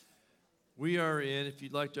We are in, if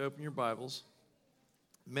you'd like to open your Bibles,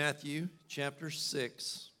 Matthew chapter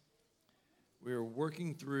 6. We are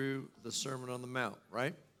working through the Sermon on the Mount,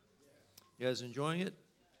 right? You guys enjoying it?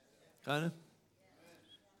 Kind of?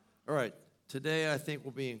 All right. Today I think will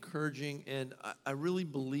be encouraging, and I really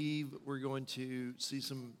believe we're going to see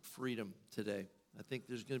some freedom today. I think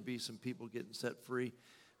there's going to be some people getting set free.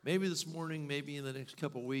 Maybe this morning, maybe in the next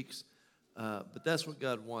couple weeks, but that's what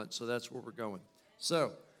God wants, so that's where we're going.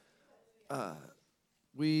 So,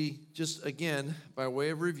 we just, again, by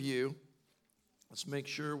way of review, let's make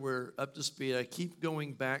sure we're up to speed. I keep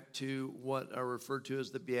going back to what I refer to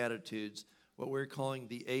as the Beatitudes, what we're calling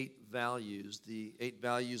the 8 values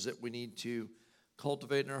that we need to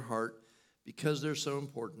cultivate in our heart because they're so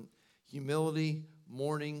important. Humility,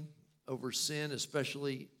 mourning over sin,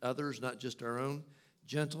 especially others, not just our own.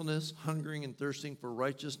 Gentleness, hungering and thirsting for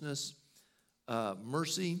righteousness.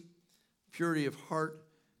 Mercy, purity of heart,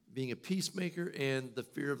 being a peacemaker, and the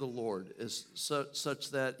fear of the Lord is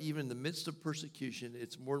such that even in the midst of persecution,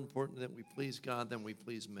 it's more important that we please God than we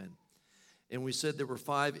please men. And we said there were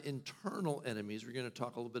 5 internal enemies. We're going to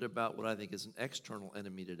talk a little bit about what I think is an external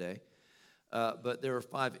enemy today. But there are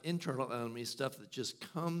 5 internal enemies, stuff that just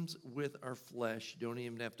comes with our flesh. You don't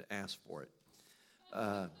even have to ask for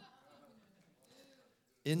it.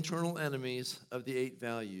 Internal enemies of the 8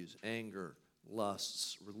 values: anger,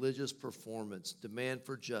 lusts, religious performance, demand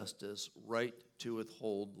for justice, right to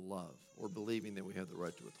withhold love, or believing that we have the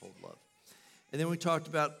right to withhold love. And then we talked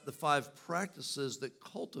about the 5 practices that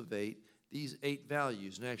cultivate these 8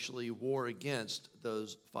 values and actually war against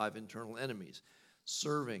those 5 internal enemies: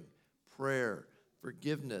 serving, prayer,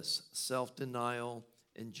 forgiveness, self-denial,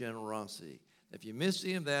 and generosity. If you missed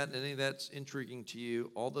any of that and any of that's intriguing to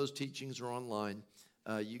you, all those teachings are online.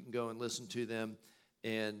 You can go and listen to them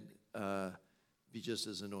and be just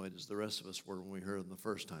as annoyed as the rest of us were when we heard them the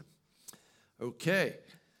first time. Okay,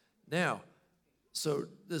 now, so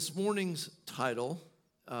this morning's title,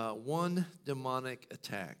 One Demonic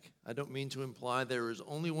Attack. I don't mean to imply there is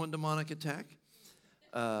only one demonic attack.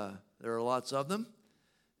 There are lots of them.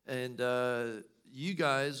 And you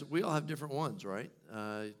guys, we all have different ones, right?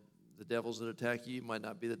 The devils that attack you might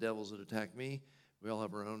not be the devils that attack me. We all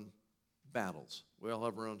have our own battles. We all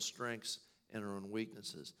have our own strengths and our own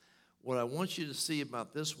weaknesses. What I want you to see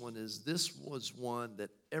about this one is this was one that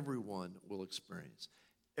everyone will experience.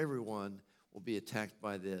 Everyone will be attacked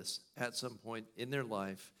by this at some point in their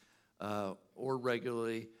life or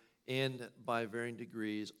regularly and by varying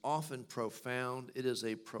degrees, often profound. It is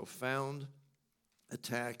a profound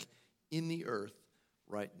attack in the earth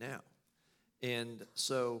right now. And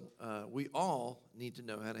so we all need to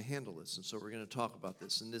know how to handle this. And so we're going to talk about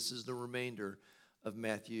this. And this is the remainder of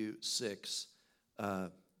Matthew 6.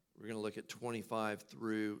 We're going to look at 25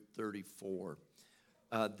 through 34.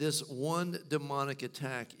 This one demonic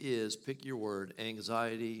attack is, pick your word,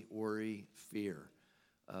 anxiety, worry, fear.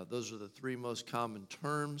 Those are the 3 most common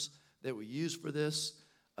terms that we use for this.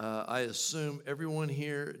 I assume everyone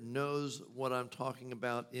here knows what I'm talking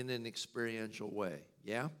about in an experiential way.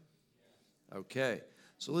 Yeah? Okay.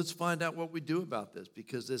 So let's find out what we do about this,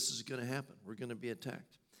 because this is going to happen. We're going to be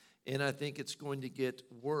attacked. And I think it's going to get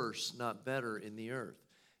worse, not better, in the earth.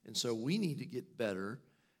 And so we need to get better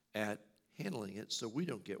at handling it so we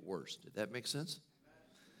don't get worse. Did that make sense?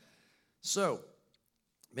 So,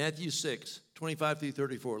 Matthew 6, 25 through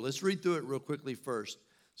 34. Let's read through it real quickly first.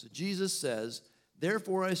 So Jesus says,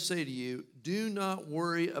 "Therefore I say to you, do not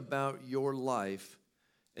worry about your life."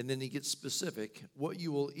 And then he gets specific. "What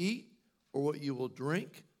you will eat or what you will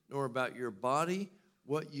drink, nor about your body,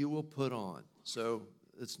 what you will put on." So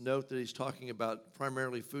let's note that he's talking about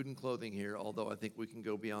primarily food and clothing here, although I think we can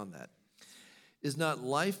go beyond that. "Is not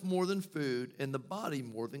life more than food, and the body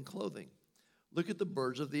more than clothing? Look at the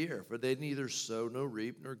birds of the air, for they neither sow nor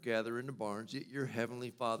reap nor gather into barns, yet your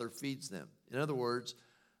heavenly Father feeds them." In other words,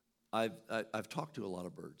 I've talked to a lot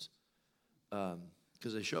of birds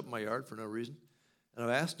because they show up in my yard for no reason. And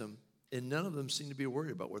I've asked them, and none of them seem to be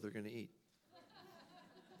worried about what they're going to eat.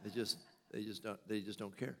 They just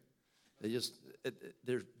don't care.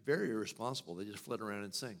 They're very irresponsible. They just flit around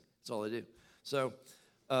and sing. That's all they do. So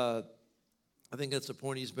I think that's the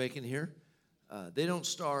point he's making here. They don't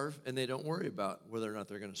starve, and they don't worry about whether or not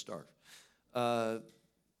they're going to starve.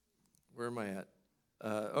 Where am I at?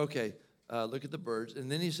 Okay, look at the birds.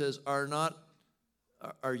 And then he says, are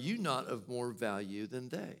you not of more value than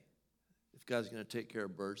they? If God's going to take care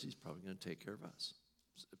of birds, he's probably going to take care of us.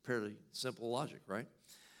 It's fairly simple logic, right?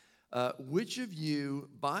 Which of you,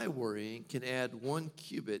 by worrying, can add 1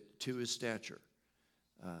 cubit to his stature?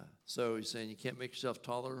 So he's saying you can't make yourself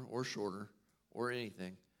taller or shorter or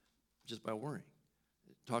anything just by worrying.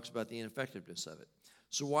 talks about the ineffectiveness of it.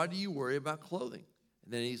 So why do you worry about clothing?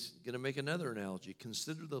 And then he's going to make another analogy.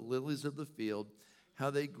 Consider the lilies of the field, how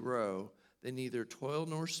they grow. They neither toil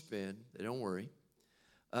nor spin. They don't worry.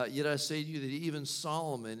 Yet I say to you that even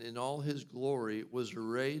Solomon in all his glory was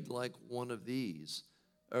arrayed like one of these,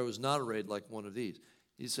 or was not arrayed like one of these.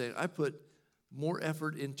 He's saying, I put more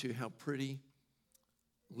effort into how pretty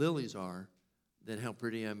lilies are than how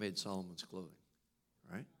pretty I made Solomon's clothing,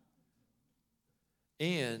 right?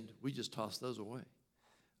 And we just toss those away.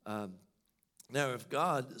 Now, if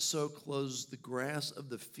God so clothes the grass of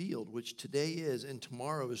the field, which today is and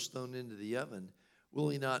tomorrow is thrown into the oven, will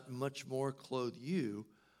he not much more clothe you,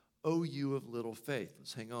 O you of little faith?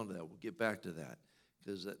 Let's hang on to that. We'll get back to that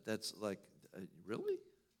because that's like, really?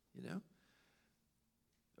 You know?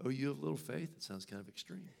 O you of little faith? It sounds kind of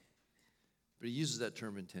extreme. But he uses that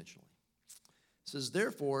term intentionally. It says,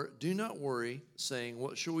 therefore, do not worry, saying,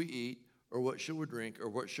 what shall we eat, or what shall we drink, or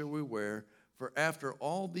what shall we wear? For after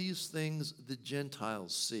all these things the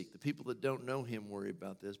Gentiles seek. The people that don't know him worry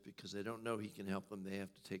about this because they don't know he can help them. They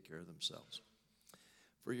have to take care of themselves.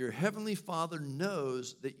 For your heavenly Father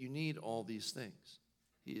knows that you need all these things.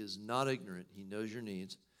 He is not ignorant. He knows your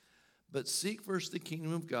needs. But seek first the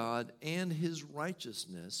kingdom of God and his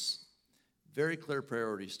righteousness. Very clear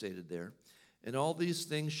priority stated there. And all these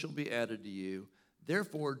things shall be added to you.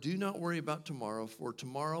 Therefore, do not worry about tomorrow, for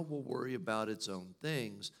tomorrow will worry about its own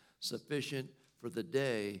things. Sufficient for the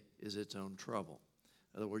day is its own trouble.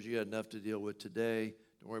 In other words, you got enough to deal with today.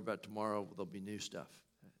 Don't worry about tomorrow. There'll be new stuff,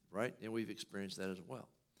 right? And we've experienced that as well.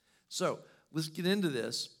 So let's get into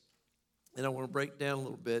this, and I want to break down a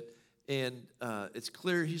little bit. And it's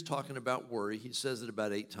clear he's talking about worry. He says it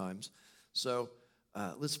about 8 times. So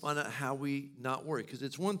let's find out how we not worry. Because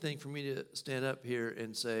it's one thing for me to stand up here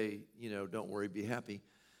and say, you know, don't worry, be happy.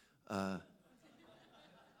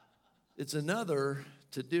 It's another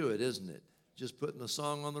to do it, isn't it? Just putting a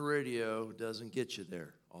song on the radio doesn't get you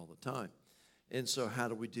there all the time. And so how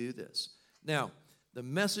do we do this? Now, the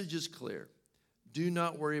message is clear. Do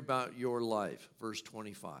not worry about your life, verse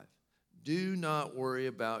 25. Do not worry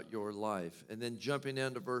about your life. And then jumping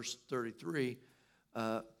down to verse 33,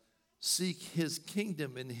 seek his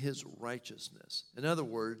kingdom and his righteousness. In other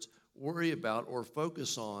words, worry about or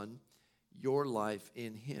focus on your life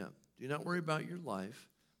in him. Do not worry about your life.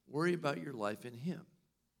 Worry about your life in him.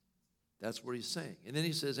 That's what he's saying. And then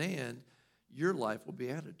he says, and your life will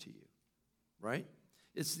be added to you, right?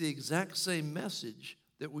 It's the exact same message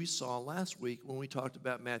that we saw last week when we talked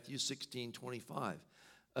about Matthew 16:25.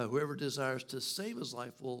 Whoever desires to save his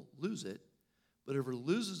life will lose it, but whoever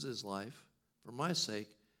loses his life for my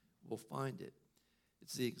sake will find it.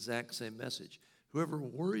 It's the exact same message. Whoever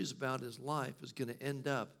worries about his life is going to end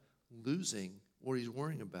up losing what he's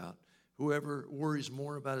worrying about. Whoever worries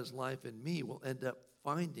more about his life and me will end up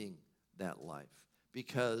finding that life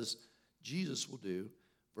because Jesus will do,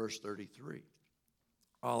 verse 33.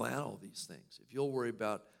 I'll add all these things. If you'll worry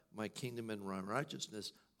about my kingdom and my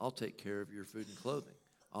righteousness, I'll take care of your food and clothing.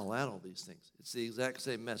 I'll add all these things. It's the exact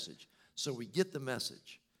same message. So we get the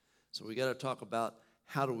message. So we got to talk about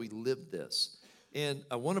how do we live this. And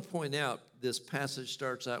I want to point out this passage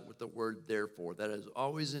starts out with the word therefore. That is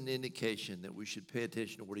always an indication that we should pay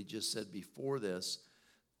attention to what he just said before this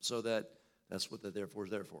so that's what the therefore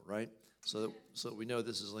is there for, right? So that we know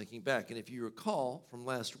this is linking back. And if you recall from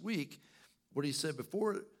last week, what he said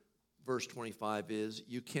before verse 25 is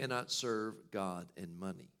you cannot serve God and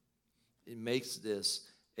money. It makes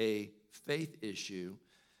this a faith issue.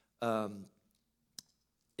 And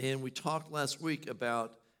we talked last week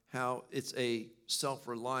about how it's a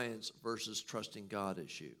self-reliance versus trusting God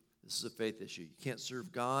issue. This is a faith issue. You can't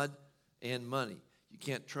serve God and money. You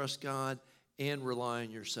can't trust God and rely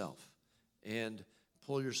on yourself and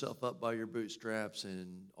pull yourself up by your bootstraps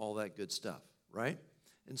and all that good stuff, right?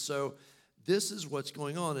 And so this is what's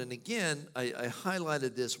going on. And again, I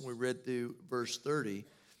highlighted this when we read through verse 30.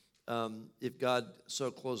 If God so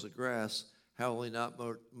clothes the grass, how will he not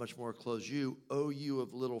much more clothe you, O you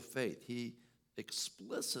of little faith? He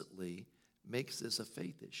explicitly makes this a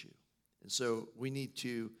faith issue. And so we need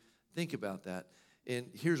to think about that. And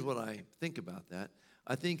here's what I think about that.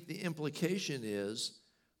 I think the implication is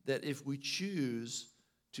that if we choose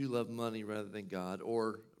to love money rather than God,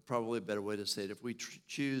 or probably a better way to say it, if we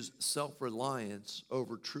choose self-reliance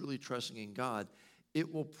over truly trusting in God,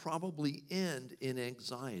 it will probably end in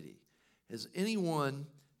anxiety. Has anyone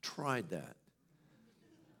tried that?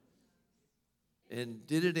 And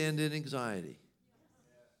did it end in anxiety?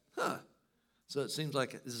 Huh. So it seems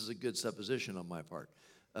like this is a good supposition on my part.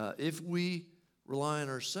 If we rely on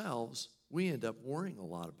ourselves, we end up worrying a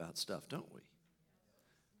lot about stuff, don't we?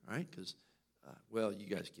 Right? Because well, you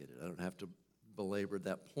guys get it. I don't have to belabor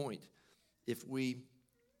that point. If we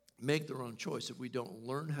make the wrong choice, if we don't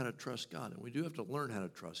learn how to trust God, and we do have to learn how to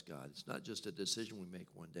trust God. It's not just a decision we make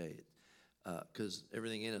one day, because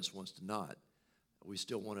everything in us wants to not. We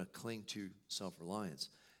still want to cling to self-reliance.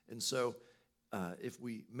 And so if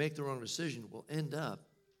we make the wrong decision, we'll end up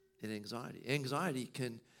in anxiety. Anxiety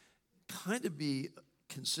can kind of be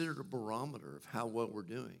considered a barometer of how well we're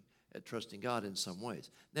doing at trusting God in some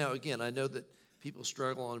ways. Now, again, I know that people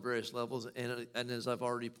struggle on various levels, and as I've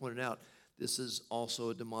already pointed out, this is also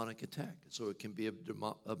a demonic attack. So it can be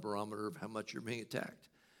a barometer of how much you're being attacked.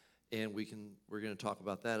 And we're going to talk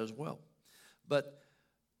about that as well. But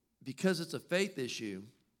because it's a faith issue,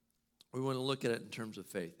 we want to look at it in terms of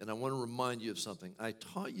faith. And I want to remind you of something. I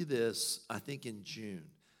taught you this, I think, in June.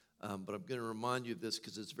 But I'm going to remind you of this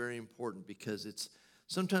because it's very important, because it's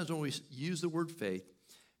sometimes when we use the word faith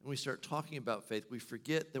and we start talking about faith, we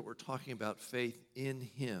forget that we're talking about faith in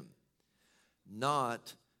Him,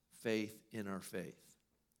 not faith in our faith.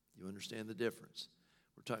 You understand the difference?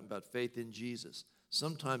 We're talking about faith in Jesus.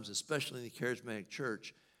 Sometimes, especially in the charismatic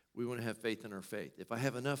church, we want to have faith in our faith. If I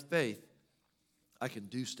have enough faith, I can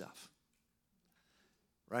do stuff.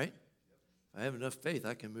 Right? If I have enough faith,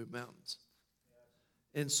 I can move mountains.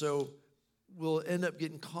 And so we'll end up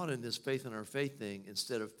getting caught in this faith in our faith thing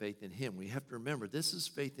instead of faith in Him. We have to remember, this is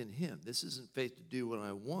faith in Him. This isn't faith to do what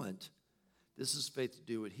I want. This is faith to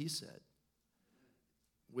do what He said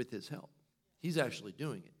with His help. He's actually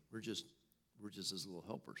doing it. We're just His little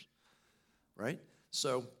helpers. Right?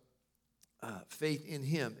 So faith in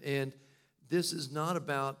Him. And this is not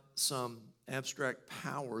about some abstract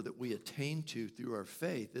power that we attain to through our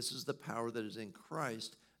faith. This is the power that is in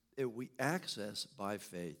Christ that we access by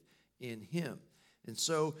faith in Him. And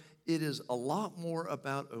so it is a lot more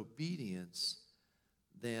about obedience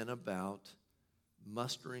than about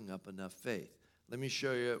mustering up enough faith. Let me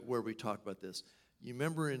show you where we talk about this. You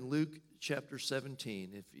remember in Luke chapter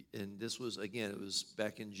 17, and this was, again, it was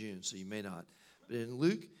back in June, so you may not. But in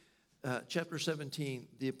Luke chapter 17,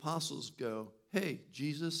 the apostles go, hey,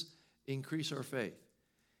 Jesus, increase our faith.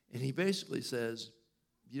 And He basically says,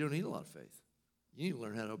 you don't need a lot of faith. You need to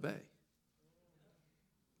learn how to obey.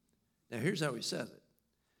 Now, here's how He says it.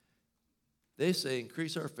 They say,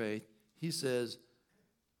 increase our faith. He says,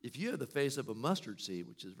 if you have the faith of a mustard seed,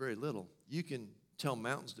 which is very little, you can tell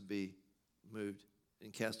mountains to be moved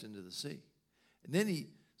and cast into the sea. And then He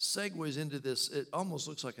segues into this. It almost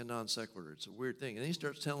looks like a non sequitur. It's a weird thing. And He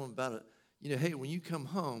starts telling them about it. Hey, when you come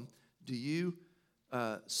home, do you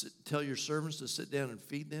tell your servants to sit down and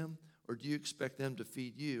feed them? Or do you expect them to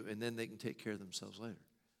feed you and then they can take care of themselves later?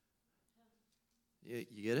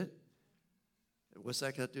 You get it? What's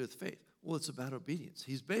that got to do with faith? Well, it's about obedience.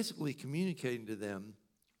 He's basically communicating to them,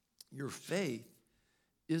 your faith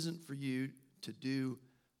isn't for you to do,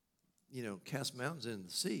 cast mountains into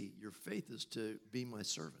the sea. Your faith is to be my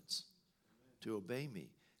servants, to obey me.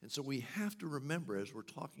 And so we have to remember as we're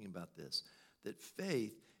talking about this, that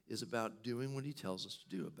faith is about doing what He tells us to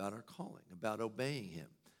do, about our calling, about obeying Him.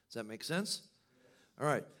 Does that make sense? All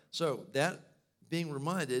right. So that being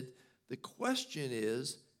reminded, the question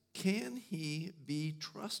is, can he be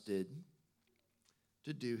trusted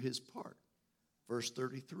to do his part? Verse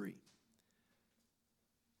 33.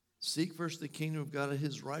 Seek first the kingdom of God and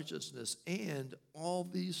His righteousness, and all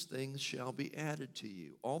these things shall be added to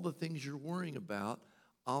you. All the things you're worrying about,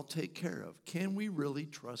 I'll take care of. Can we really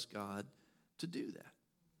trust God to do that?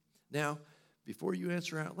 Now, before you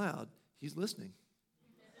answer out loud, He's listening.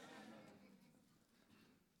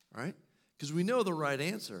 Right? Because we know the right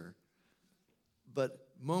answer, but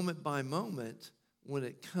moment by moment, when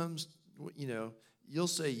it comes, you'll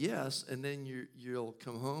say yes, and then you'll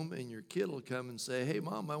come home and your kid will come and say, hey,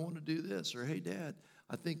 Mom, I want to do this, or hey, Dad,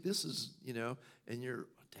 I think this is, and you're,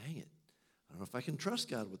 dang it, I don't know if I can trust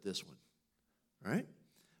God with this one, right?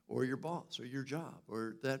 Or your boss, or your job,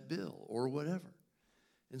 or that bill, or whatever.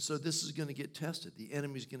 And so this is going to get tested. The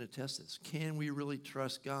enemy's going to test this. Can we really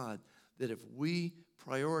trust God that if we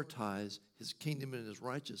prioritize His kingdom and His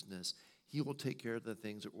righteousness, He will take care of the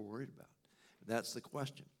things that we're worried about? That's the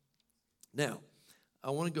question. Now, I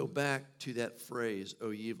want to go back to that phrase, "O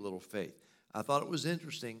ye of little faith." I thought it was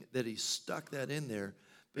interesting that he stuck that in there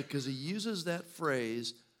because he uses that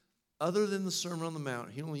phrase other than the Sermon on the Mount.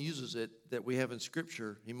 He only uses it that we have in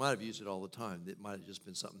Scripture. He might have used it all the time. It might have just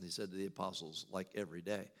been something he said to the apostles like every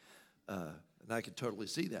day. And I could totally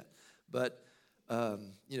see that. But,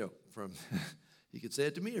 from he could say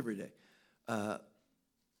it to me every day.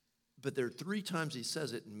 But there are 3 times he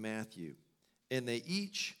says it in Matthew. And they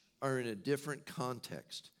each are in a different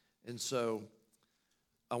context. And so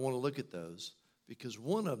I want to look at those Because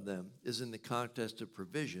one of them is in the context of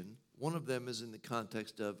provision, one of them is in the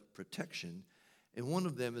context of protection, and one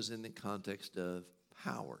of them is in the context of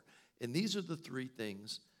power. And these are the three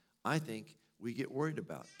things I think we get worried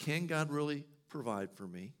about. Can God really provide for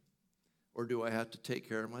me, or do I have to take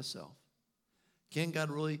care of myself? Can God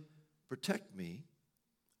really protect me,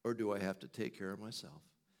 or do I have to take care of myself?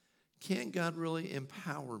 Can God really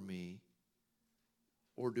empower me,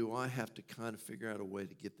 or do I have to kind of figure out a way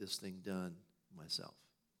to get this thing done myself?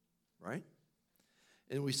 Right?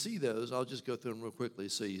 And we see those. I'll just go through them real quickly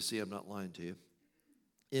so you see I'm not lying to you.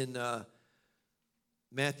 In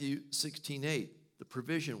Matthew 16:8, the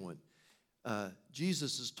provision one,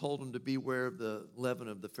 Jesus has told them to beware of the leaven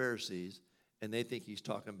of the Pharisees, and they think he's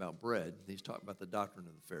talking about bread. He's talking about the doctrine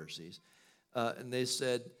of the Pharisees. And they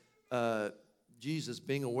said, Jesus,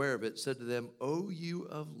 being aware of it, said to them, "O you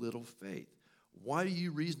of little faith, why do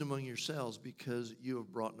you reason among yourselves because you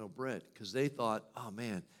have brought no bread?" Because they thought, oh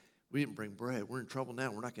man, we didn't bring bread. We're in trouble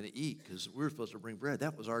now. We're not going to eat because we were supposed to bring bread.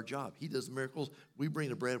 That was our job. He does the miracles. We bring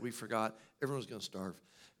the bread. We forgot. Everyone's going to starve.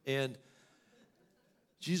 And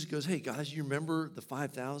Jesus goes, hey, guys, you remember the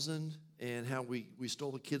 5,000 and how we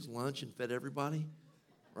stole the kids' lunch and fed everybody?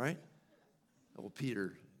 Right? Well,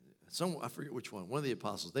 Peter, I forget which one of the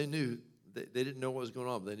apostles, they knew, they didn't know what was going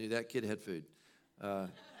on, but they knew that kid had food. I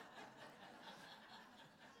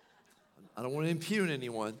don't want to impugn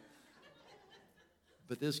anyone,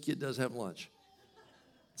 but this kid does have lunch.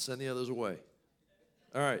 Send the others away.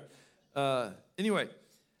 All right. Anyway,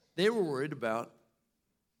 they were worried about,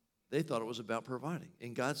 they thought it was about providing.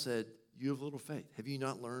 And God said, you have little faith. Have you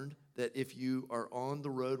not learned that if you are on the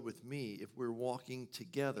road with me, if we're walking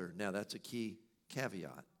together, now that's a key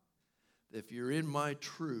caveat. If you're in my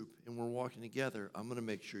troop and we're walking together, I'm going to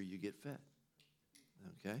make sure you get fed.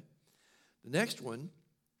 Okay? The next one,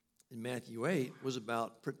 in Matthew 8, was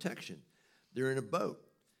about protection. They're in a boat,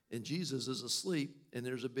 and Jesus is asleep, and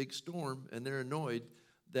there's a big storm, and they're annoyed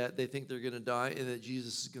that they think they're going to die and that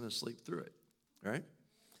Jesus is going to sleep through it, right?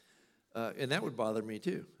 And that would bother me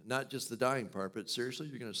too. Not just the dying part, but seriously,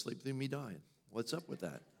 you're going to sleep through me dying. What's up with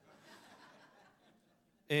that?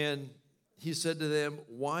 And he said to them,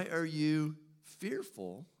 why are you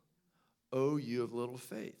fearful, O you of little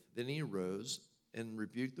faith? Then he arose and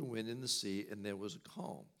rebuked the wind and the sea, and there was a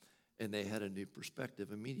calm. And they had a new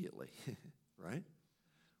perspective immediately, right?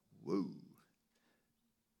 Woo.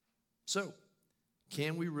 So,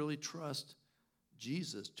 can we really trust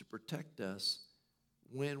Jesus to protect us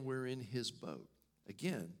when we're in his boat?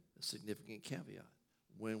 Again, a significant caveat.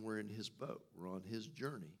 When we're in his boat, we're on his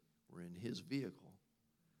journey, we're in his vehicle,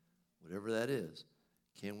 whatever that is,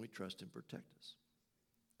 can we trust him to protect us?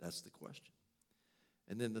 That's the question.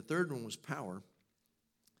 And then the third one was power.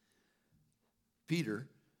 Peter,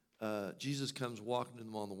 Jesus comes walking to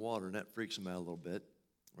them on the water, and that freaks him out a little bit,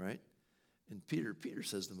 right? And Peter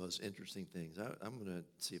says the most interesting things. I'm going to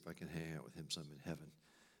see if I can hang out with him some in heaven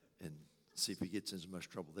and see if he gets in as much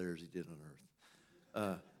trouble there as he did on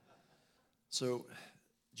earth. So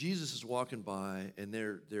Jesus is walking by, and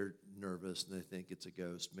they're nervous, and they think it's a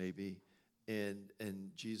ghost maybe. And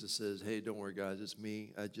Jesus says, hey, don't worry, guys, it's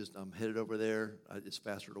me. I'm headed over there. It's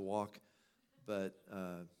faster to walk, but,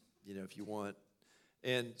 if you want.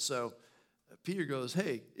 And so Peter goes,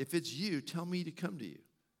 hey, if it's you, tell me to come to you,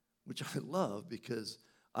 which I love because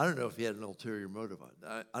I don't know if he had an ulterior motive.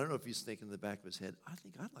 I don't know if he's thinking in the back of his head, I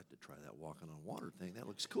think I'd like to try that walking on water thing. That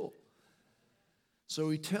looks cool. So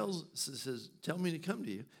he says, tell me to come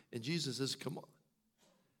to you. And Jesus says, come on.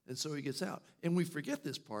 And so he gets out. And we forget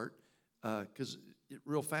this part because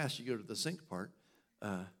real fast you go to the sink part.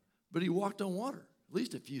 But he walked on water, at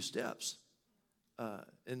least a few steps.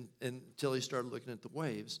 And until he started looking at the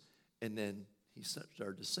waves, and then he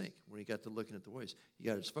started to sink. When he got to looking at the waves, he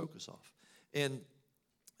got his focus off. And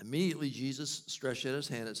immediately Jesus stretched out his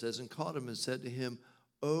hand, it says, and caught him and said to him,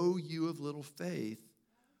 "O you of little faith,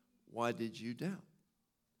 why did you doubt?"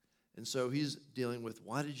 And so he's dealing with,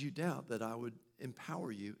 why did you doubt that I would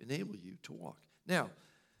empower you, enable you to walk? Now,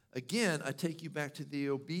 again, I take you back to the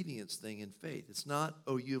obedience thing in faith. It's not,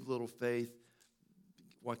 "Oh, you of little faith,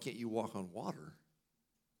 why can't you walk on water?"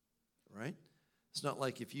 Right? It's not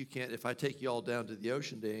like if I take you all down to the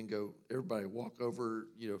ocean day and go, everybody walk over,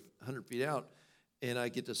 100 feet out, and I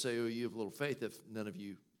get to say, "Oh, you have little faith," if none of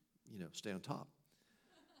you, stay on top.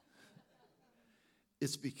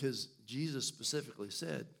 It's because Jesus specifically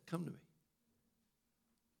said, "Come to me."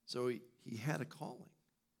 So he had a calling.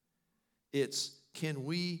 It's, can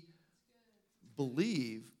we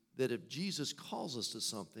believe that if Jesus calls us to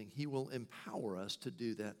something, he will empower us to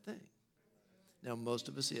do that thing? Now, most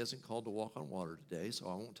of us, he hasn't called to walk on water today, so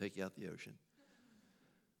I won't take you out the ocean.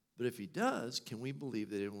 But if he does, can we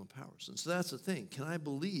believe that it will empower us? And so that's the thing. Can I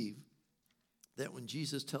believe that when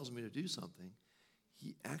Jesus tells me to do something,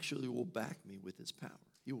 he actually will back me with his power?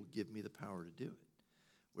 He will give me the power to do it,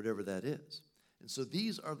 whatever that is. And so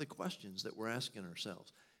these are the questions that we're asking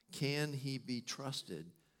ourselves. Can he be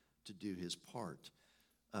trusted to do his part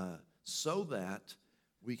so that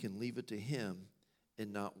we can leave it to him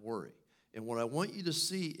and not worry? And what I want you to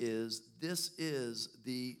see is this is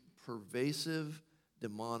the pervasive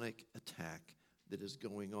demonic attack that is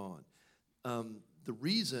going on. The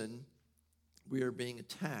reason we are being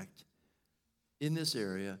attacked in this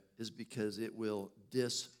area is because it will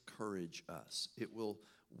discourage us. It will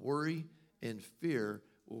worry and fear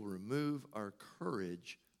will remove our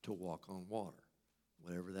courage to walk on water,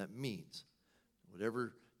 whatever that means.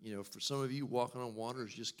 Whatever, for some of you, walking on water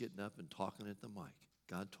is just getting up and talking at the mic.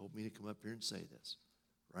 God told me to come up here and say this,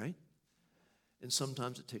 right? And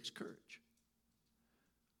sometimes it takes courage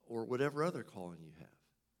or whatever other calling you have.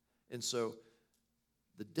 And so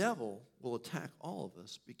the devil will attack all of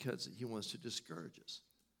us because he wants to discourage us.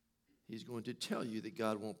 He's going to tell you that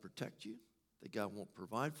God won't protect you, that God won't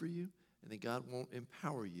provide for you, and that God won't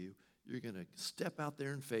empower you. You're going to step out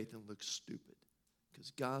there in faith and look stupid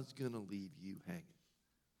because God's going to leave you hanging.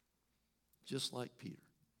 Just like Peter.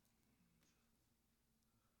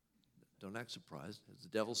 Don't act surprised. Has the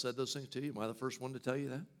devil said those things to you? Am I the first one to tell you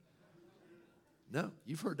that? No,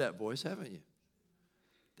 you've heard that voice, haven't you?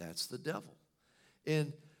 That's the devil.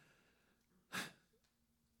 And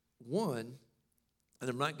one, and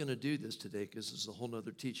I'm not going to do this today because this is a whole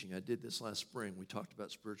nother teaching. I did this last spring. We talked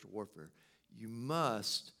about spiritual warfare. You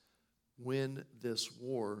must win this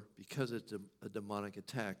war because it's a demonic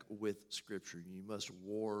attack with Scripture. You must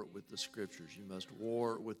war with the Scriptures. You must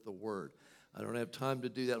war with the Word. I don't have time to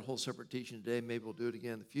do that whole separate teaching today. Maybe we'll do it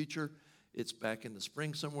again in the future. It's back in the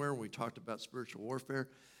spring somewhere when we talked about spiritual warfare.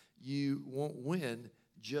 You won't win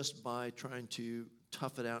just by trying to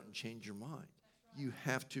tough it out and change your mind. You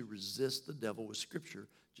have to resist the devil with Scripture,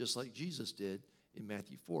 just like Jesus did in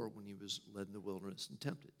Matthew 4 when he was led in the wilderness and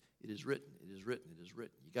tempted. It is written, it is written, it is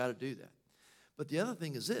written. You got to do that. But the other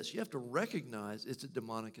thing is this. You have to recognize it's a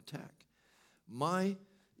demonic attack. My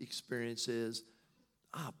experience is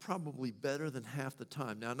probably better than half the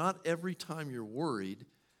time. Now, not every time you're worried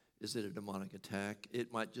is it a demonic attack.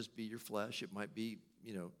 It might just be your flesh. It might be,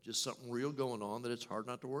 just something real going on that it's hard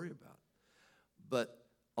not to worry about. But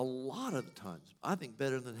a lot of the times, I think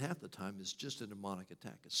better than half the time, is just a demonic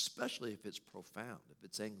attack, especially if it's profound, if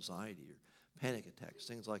it's anxiety or panic attacks,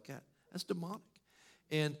 things like that. That's demonic.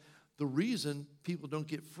 And the reason people don't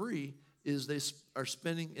get free is they are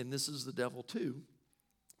spending, and this is the devil too,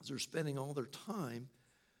 is they're spending all their time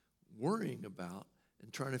worrying about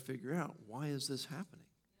and trying to figure out, why is this happening?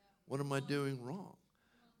 What am I doing wrong?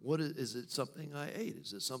 Is it something I ate?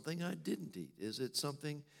 Is it something I didn't eat? Is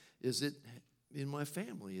it in my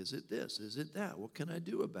family? Is it this? Is it that? What can I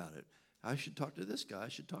do about it? I should talk to this guy. I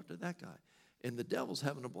should talk to that guy. And the devil's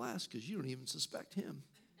having a blast because you don't even suspect him.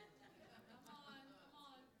 Come on.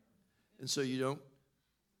 And so you don't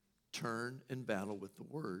turn and battle with the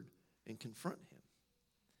word and confront him.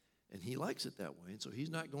 And he likes it that way. And so he's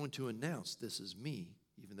not going to announce, this is me,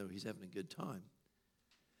 even though he's having a good time.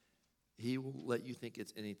 He will let you think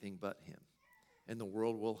it's anything but him. And the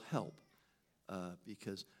world will help.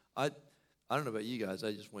 Because I don't know about you guys,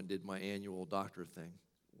 I just went and did my annual doctor thing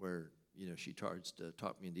where, she charged to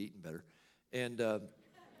talk me into eating better. And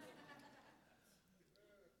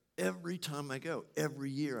every time I go,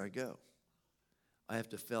 every year I go, I have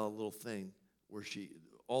to fill a little thing where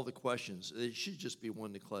all the questions, it should just be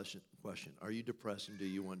one question. Are you depressed and do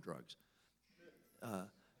you want drugs?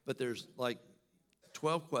 But there's like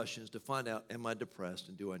 12 questions to find out, am I depressed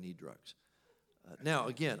and do I need drugs? Now,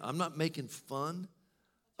 again, I'm not making fun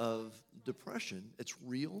of depression. It's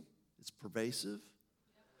real. It's pervasive.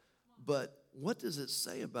 But what does it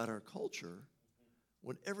say about our culture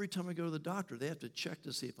when every time I go to the doctor, they have to check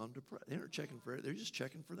to see if I'm depressed? They aren't checking for it. They're just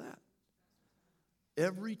checking for that.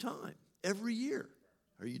 Every time, every year.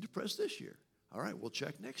 Are you depressed this year? All right, we'll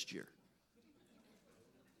check next year.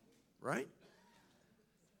 Right?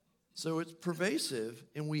 So it's pervasive,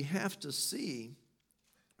 and we have to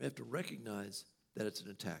recognize that it's an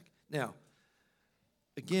attack. Now,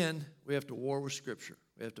 again, we have to war with Scripture.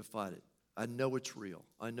 We have to fight it. I know it's real.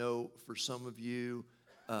 I know for some of you,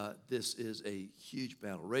 this is a huge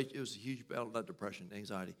battle. It was a huge battle, not depression,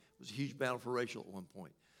 anxiety. It was a huge battle for Rachel at one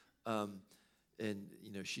point. And,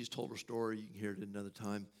 she's told her story. You can hear it another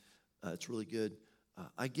time. It's really good.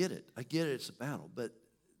 I get it. It's a battle. But,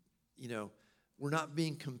 we're not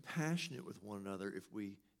being compassionate with one another if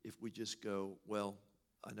we just go, well,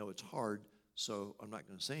 I know it's hard, so I'm not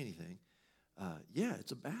going to say anything. Yeah,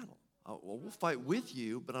 it's a battle. Well, we'll fight with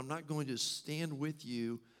you, but I'm not going to stand with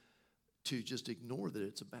you to just ignore that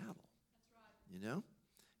it's a battle. That's right. You know?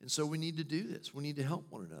 And so we need to do this. We need to help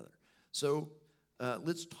one another. So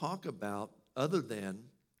let's talk about, other than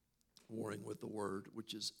warring with the word,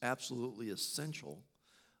 which is absolutely essential,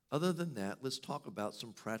 other than that, let's talk about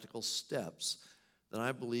some practical steps that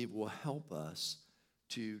I believe will help us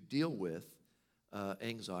to deal with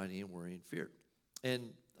anxiety and worry and fear. And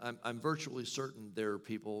I'm virtually certain there are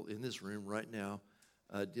people in this room right now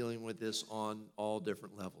dealing with this on all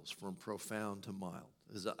different levels, from profound to mild.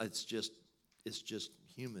 It's just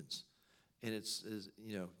humans, and it's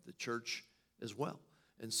the church as well.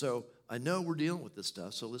 And so I know we're dealing with this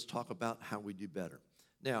stuff, so let's talk about how we do better.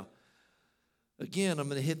 Now, again, I'm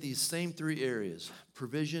going to hit these same three areas: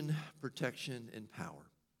 provision, protection, and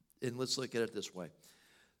power. And let's look at it this way.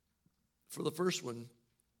 For the first one,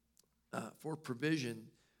 for provision,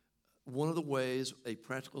 one of the ways, a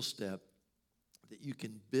practical step that you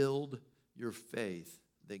can build your faith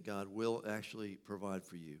that God will actually provide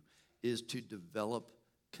for you is to develop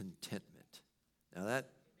contentment. Now that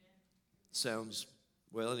sounds,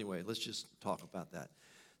 well, anyway, let's just talk about that.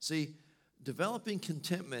 See, developing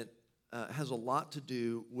contentment has a lot to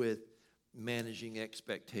do with managing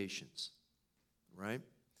expectations, right?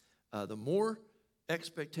 The more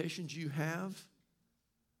expectations you have,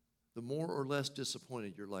 the more or less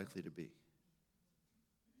disappointed you're likely to be.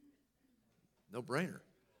 No brainer.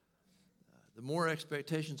 The more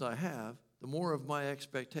expectations I have, the more of my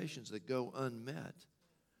expectations that go unmet,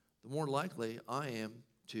 the more likely I am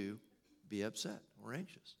to be upset or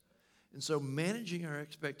anxious. And so managing our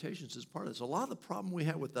expectations is part of this. A lot of the problem we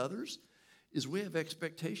have with others is we have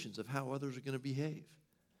expectations of how others are going to behave,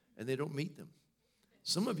 and they don't meet them.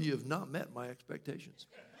 Some of you have not met my expectations.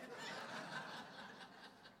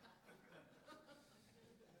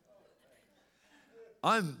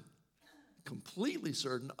 I'm completely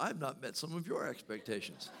certain I've not met some of your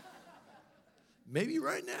expectations. Maybe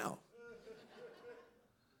right now.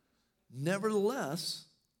 Nevertheless,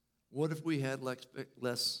 what if we had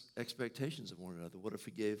less expectations of one another? What if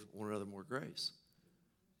we gave one another more grace?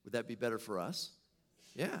 Would that be better for us?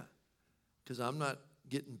 Yeah, because I'm not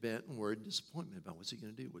getting bent and worried and disappointment about what's he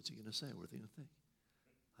going to do, what's he going to say, what's he going to think.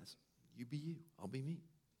 You be you, I'll be me.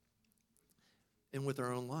 And with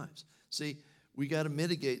our own lives. See, we got to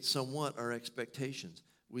mitigate somewhat our expectations.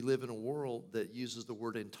 We live in a world that uses the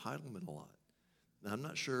word entitlement a lot. Now, I'm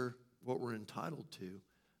not sure what we're entitled to.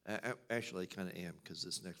 Actually, I kind of am, because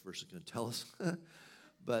this next verse is going to tell us.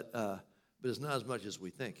 but it's not as much as we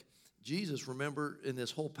think. Jesus, remember, in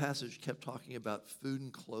this whole passage, kept talking about food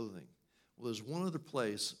and clothing. Well, there's one other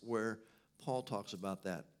place where Paul talks about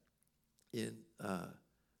that in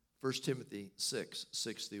 1 Timothy 6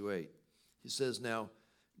 through 8. He says, now,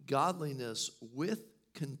 godliness with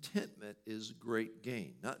contentment is great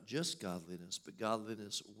gain. Not just godliness, but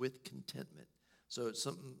godliness with contentment. So it's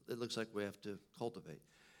something that looks like we have to cultivate.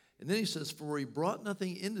 And then he says, for he brought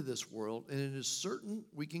nothing into this world, and it is certain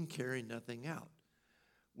we can carry nothing out,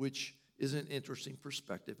 which is an interesting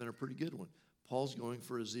perspective and a pretty good one. Paul's going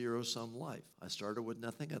for a zero-sum life. I started with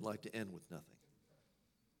nothing. I'd like to end with nothing,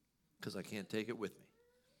 because I can't take it with me,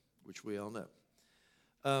 which we all know.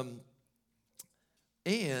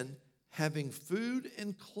 And having food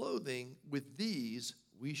and clothing, with these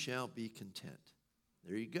we shall be content.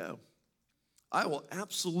 There you go. I will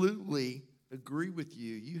absolutely agree with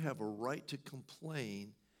you. You have a right to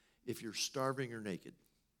complain if you're starving or naked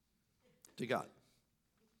to God.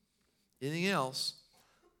 Anything else,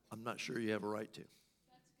 I'm not sure you have a right to.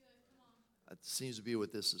 That's good. Come on. That seems to be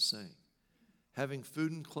what this is saying. Having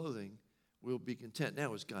food and clothing, we'll be content.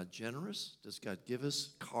 Now, is God generous? Does God give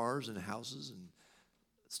us cars and houses and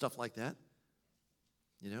stuff like that?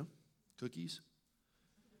 You know, cookies?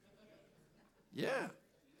 Yeah.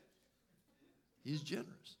 He's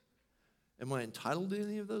generous. Am I entitled to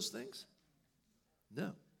any of those things?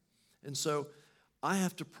 No. And so I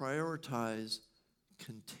have to prioritize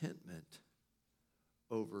contentment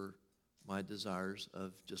over my desires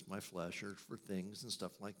of just my flesh or for things and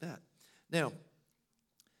stuff like that. Now,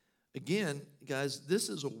 again, guys, this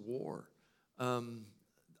is a war.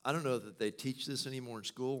 I don't know that they teach this anymore in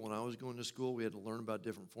school. When I was going to school, we had to learn about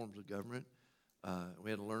different forms of government. We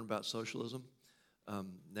had to learn about socialism.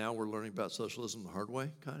 Now we're learning about socialism the hard way,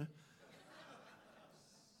 kind of.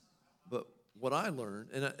 But what I learned,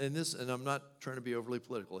 and I'm not trying to be overly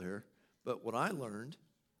political here, but what I learned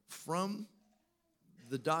from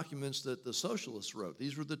the documents that the socialists wrote,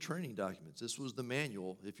 these were the training documents. This was the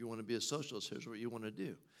manual. If you want to be a socialist, here's what you want to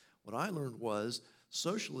do. What I learned was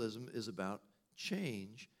socialism is about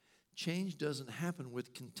change. change doesn't happen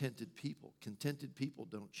with contented people. Contented people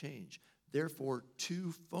don't change. Therefore,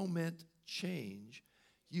 to foment change,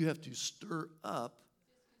 you have to stir up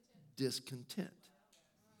discontent.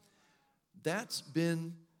 That's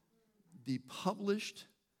been the published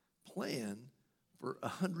plan for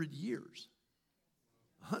 100 years.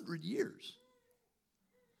 100 years.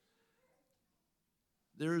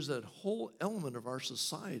 There's a whole element of our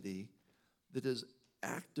society that is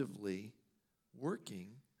actively working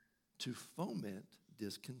to foment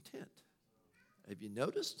discontent. Have you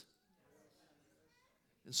noticed?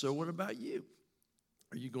 And so what about you?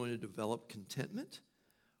 Are you going to develop contentment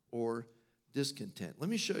or discontent? Let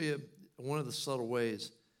me show you one of the subtle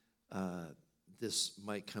ways this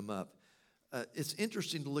might come up. It's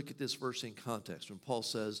interesting to look at this verse in context when Paul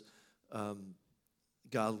says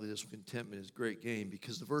godliness and contentment is great gain,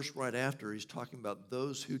 because the verse right after he's talking about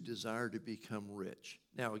those who desire to become rich.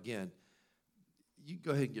 Now again, you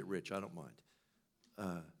go ahead and get rich. I don't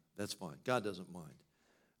mind. That's fine. God doesn't mind.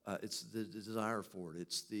 It's the desire for it.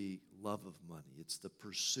 It's the love of money. It's the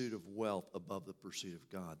pursuit of wealth above the pursuit of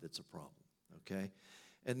God that's a problem, okay?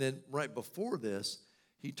 And then right before this,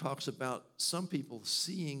 he talks about some people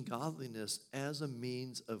seeing godliness as a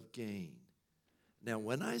means of gain. Now,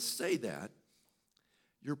 when I say that,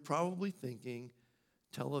 you're probably thinking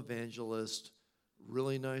televangelist,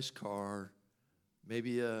 really nice car,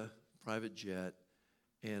 maybe a private jet,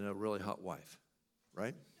 and a really hot wife,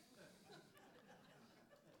 right?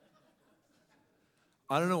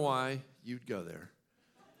 I don't know why you'd go there.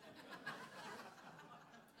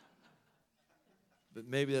 But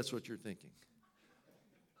maybe that's what you're thinking.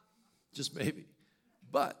 Just maybe.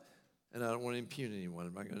 But, and I don't want to impugn anyone.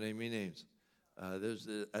 I'm not going to name any names.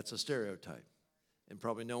 That's a stereotype. And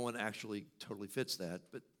probably no one actually totally fits that.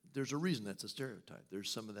 But there's a reason that's a stereotype.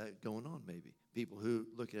 There's some of that going on maybe. People who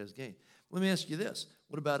look at it as gain. Let me ask you this.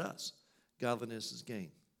 What about us? Godliness is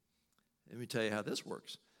gain. Let me tell you how this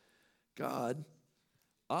works. God,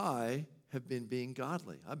 I have been being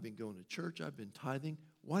godly. I've been going to church. I've been tithing.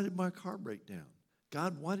 Why did my car break down?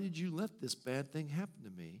 God, why did you let this bad thing happen to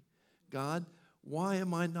me? God, why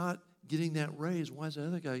am I not getting that raise? Why is the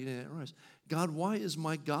other guy getting that raise? God, why is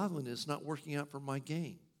my godliness not working out for my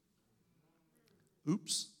gain?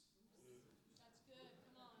 Oops. That's good.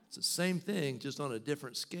 Come on. It's the same thing, just on a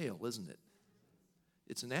different scale, isn't it?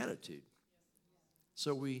 It's an attitude.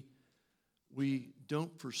 So we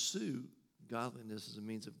don't pursue godliness as a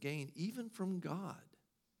means of gain, even from God.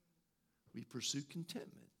 We pursue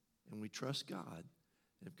contentment, and we trust God.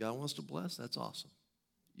 And if God wants to bless, that's awesome.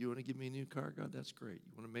 You want to give me a new car, God? That's great.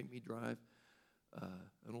 You want to make me drive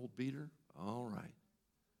an old beater? All right.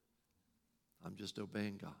 I'm just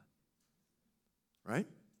obeying God. Right?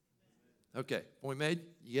 Okay, point made.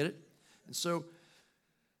 You get it? And so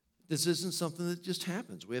this isn't something that just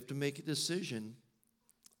happens. We have to make a decision.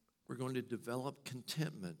 We're going to develop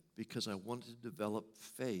contentment because I want to develop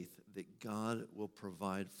faith that God will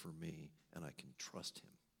provide for me and I can trust him.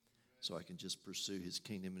 So I can just pursue his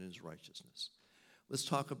kingdom and his righteousness. Let's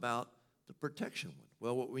talk about the protection one.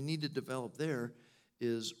 Well, what we need to develop there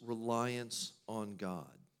is reliance on God.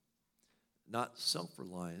 Not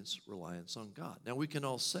self-reliance, reliance on God. Now, we can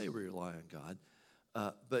all say we rely on God,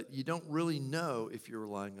 but you don't really know if you're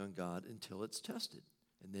relying on God until it's tested,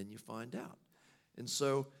 and then you find out. And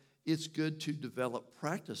so it's good to develop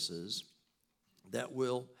practices that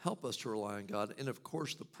will help us to rely on God. And, of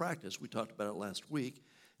course, the practice, we talked about it last week,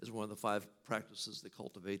 is one of the 5 practices that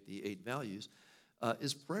cultivate the 8 values,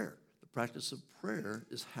 is prayer. The practice of prayer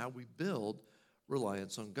is how we build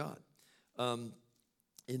reliance on God.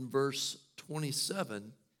 In verse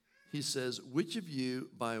 27, he says, which of you,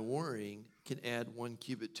 by worrying, can add 1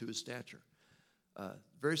 cubit to his stature?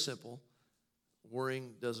 Very simple.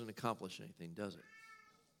 Worrying doesn't accomplish anything, does it?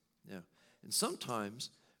 Yeah. And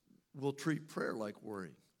sometimes we'll treat prayer like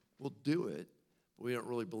worrying. We'll do it, but we don't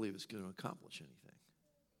really believe it's going to accomplish anything.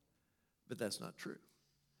 But that's not true.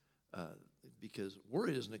 Because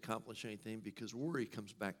worry doesn't accomplish anything because worry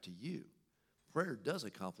comes back to you. Prayer does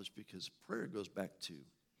accomplish because prayer goes back to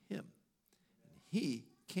him. And he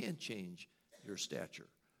can change your stature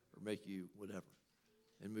or make you whatever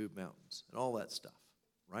and move mountains and all that stuff,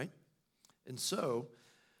 right? And so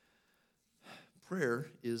prayer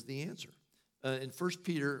is the answer. In 1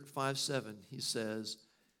 Peter 5:7, he says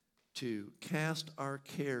to cast our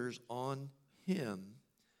cares on him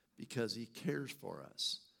because he cares for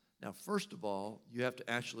us. Now, first of all, you have to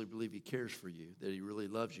actually believe he cares for you, that he really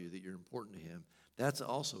loves you, that you're important to him. That's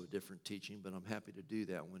also a different teaching, but I'm happy to do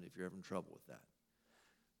that one if you're having trouble with that.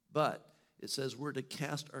 But it says we're to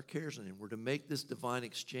cast our cares on him. We're to make this divine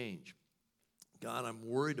exchange. God, I'm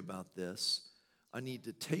worried about this. I need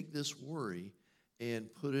to take this worry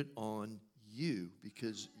and put it on you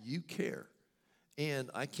because you care.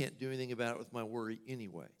 And I can't do anything about it with my worry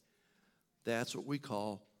anyway. That's what we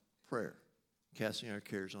call prayer, casting our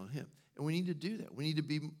cares on him. And we need to do that. We need to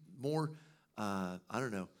be more,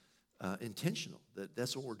 intentional.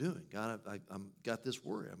 That's what we're doing. God, I've got this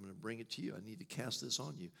worry. I'm going to bring it to you. I need to cast this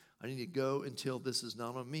on you. I need to go until this is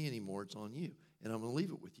not on me anymore. It's on you. And I'm going to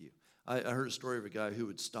leave it with you. I heard a story of a guy who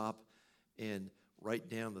would stop and write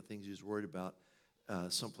down the things he was worried about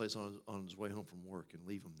someplace on his way home from work and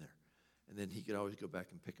leave them there. And then he could always go back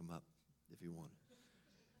and pick them up if he wanted.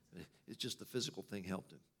 It's just the physical thing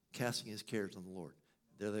helped him. Casting his cares on the Lord.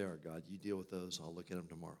 There they are, God. You deal with those. I'll look at them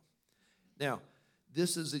tomorrow. Now,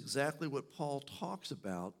 this is exactly what Paul talks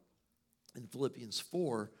about in Philippians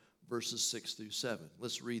 4, verses 6 through 7.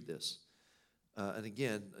 Let's read this. And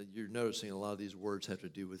again, you're noticing a lot of these words have to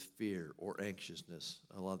do with fear or anxiousness,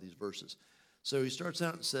 a lot of these verses. So he starts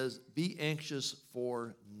out and says, be anxious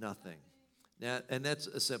for nothing. Now, and that's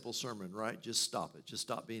a simple sermon, right? Just stop it. Just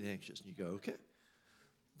stop being anxious. And you go, okay.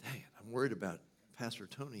 Dang it, I'm worried about Pastor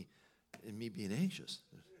Tony and me being anxious.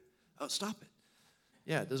 Oh, stop it.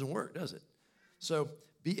 Yeah, it doesn't work, does it? So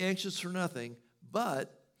be anxious for nothing,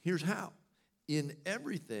 but here's how. In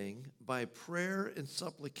everything, by prayer and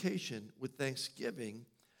supplication with thanksgiving,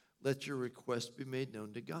 let your request be made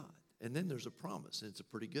known to God. And then there's a promise, and it's a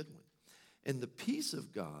pretty good one. And the peace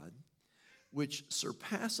of God, which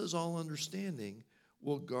surpasses all understanding,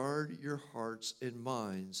 will guard your hearts and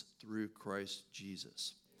minds through Christ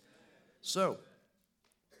Jesus. So,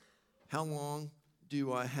 how long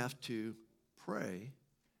do I have to pray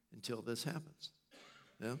until this happens?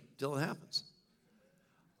 Until it happens.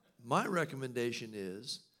 My recommendation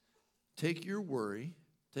is take your worry,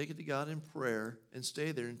 take it to God in prayer, and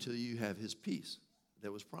stay there until you have his peace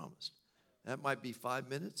that was promised. That might be 5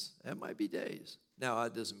 minutes. That might be days. Now,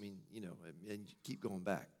 that doesn't mean, and keep going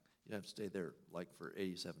back. You don't have to stay there like for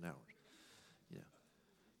 87 hours.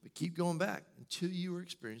 But keep going back until you are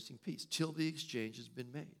experiencing peace, till the exchange has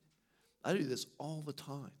been made. I do this all the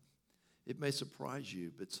time. It may surprise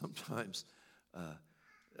you, but sometimes,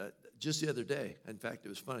 just the other day, in fact, it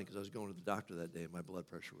was funny because I was going to the doctor that day and my blood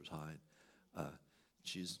pressure was high.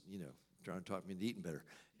 She's, trying to talk me into eating better.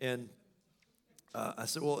 And I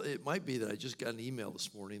said, well, it might be that I just got an email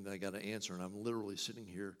this morning that I got to answer, and I'm literally sitting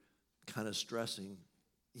here kind of stressing,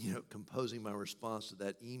 composing my response to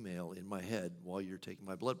that email in my head while you're taking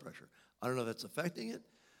my blood pressure. I don't know if that's affecting it,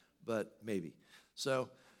 but maybe. So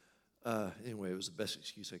anyway, it was the best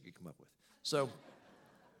excuse I could come up with. So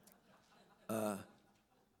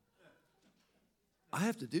I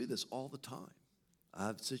have to do this all the time. I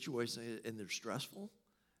have situations, and they're stressful,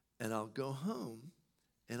 and I'll go home,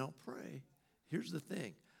 and I'll pray. Here's the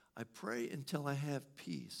thing. I pray until I have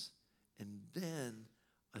peace, and then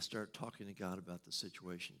I start talking to God about the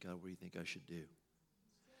situation. God, what do you think I should do?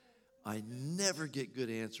 I never get good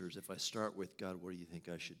answers if I start with, God, what do you think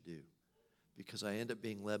I should do? Because I end up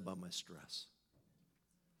being led by my stress.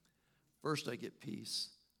 First I get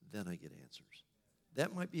peace, then I get answers.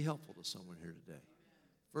 That might be helpful to someone here today.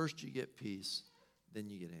 First you get peace, then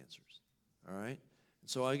you get answers. All right? And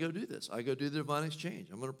so I go do this. I go do the divine exchange.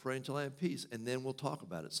 I'm going to pray until I have peace, and then we'll talk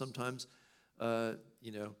about it. Sometimes,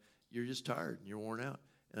 you're just tired and you're worn out,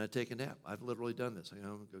 and I take a nap. I've literally done this. I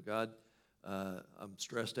go, God, I'm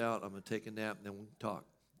stressed out. I'm going to take a nap, and then we'll talk.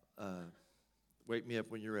 Wake me up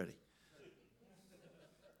when you're ready.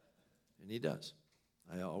 And he does.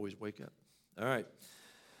 I always wake up. All right.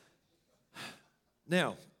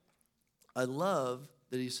 Now, I love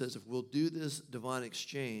that he says if we'll do this divine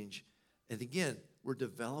exchange, and again, we're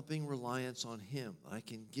developing reliance on him. I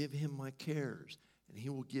can give him my cares, and he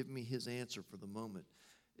will give me his answer for the moment.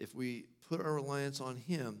 If we put our reliance on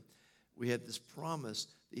him, we have this promise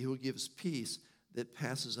that he will give us peace that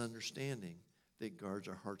passes understanding, that guards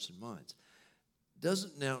our hearts and minds.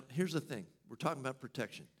 Now, here's the thing. We're talking about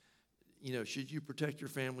protection. Should you protect your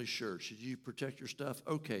family? Sure. Should you protect your stuff?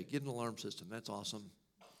 Okay, get an alarm system. That's awesome.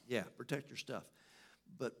 Yeah, protect your stuff.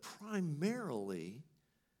 But primarily,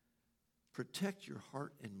 protect your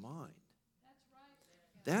heart and mind. That's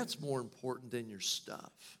right. That's more important than your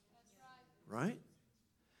stuff. That's right. Right?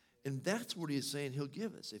 And that's what he's saying he'll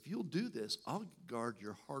give us. If you'll do this, I'll guard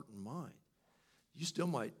your heart and mind. You still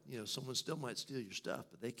might, someone still might steal your stuff,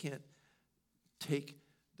 but they can't take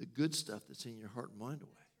the good stuff that's in your heart and mind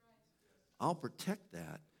away. I'll protect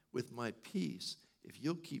that with my peace if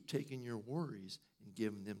you'll keep taking your worries and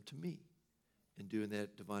giving them to me and doing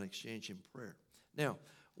that divine exchange in prayer. Now,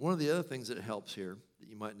 one of the other things that helps here that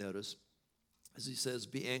you might notice is he says,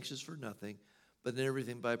 be anxious for nothing, but in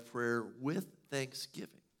everything by prayer with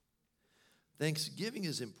thanksgiving. Thanksgiving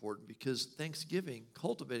is important because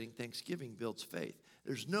cultivating Thanksgiving builds faith.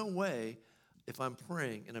 There's no way if I'm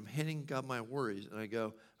praying and I'm handing God my worries and I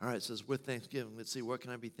go, all right, it says with Thanksgiving, let's see, what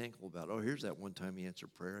can I be thankful about? Oh, here's that one time he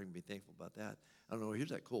answered prayer. I can be thankful about that. I don't know,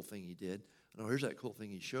 here's that cool thing he did. I know, here's that cool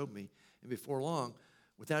thing he showed me. And before long,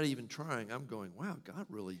 without even trying, I'm going, wow, God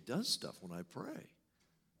really does stuff when I pray.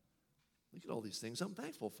 Look at all these things I'm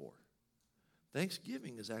thankful for.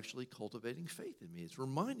 Thanksgiving is actually cultivating faith in me. It's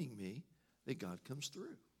reminding me that God comes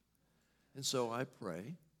through. And so I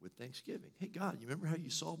pray with thanksgiving. Hey, God, you remember how you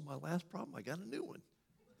solved my last problem? I got a new one.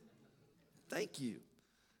 Thank you.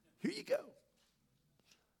 Here you go.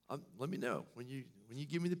 Let me know. When you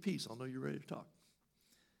give me the peace, I'll know you're ready to talk.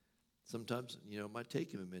 Sometimes, it might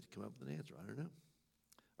take him a minute to come up with an answer. I don't know.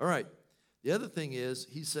 All right. The other thing is,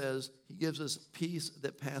 he says, he gives us peace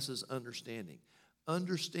that passes understanding.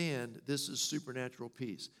 Understand this is supernatural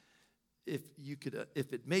peace. If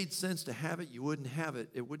it made sense to have it, you wouldn't have it.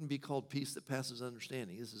 It wouldn't be called peace that passes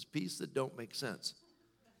understanding. This is peace that don't make sense.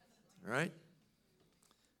 All right?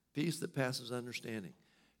 Peace that passes understanding.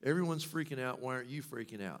 Everyone's freaking out. Why aren't you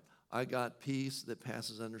freaking out? I got peace that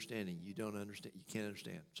passes understanding. You don't understand. You can't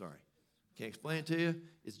understand. Sorry. Can't explain it to you.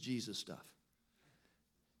 It's Jesus stuff.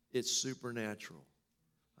 It's supernatural.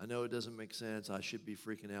 I know it doesn't make sense. I should be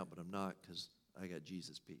freaking out, but I'm not because I got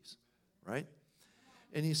Jesus' peace. Right?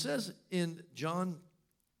 And he says in John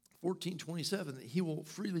 14:27 that he will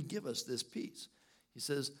freely give us this peace. He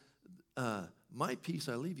says, my peace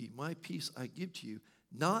I leave you, my peace I give to you,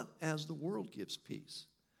 not as the world gives peace.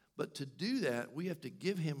 But to do that, we have to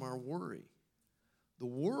give him our worry. The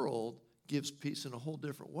world gives peace in a whole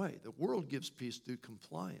different way. The world gives peace through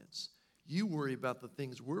compliance. You worry about the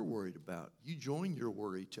things we're worried about. You join your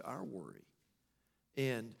worry to our worry.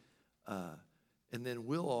 And then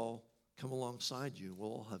we'll all come alongside you.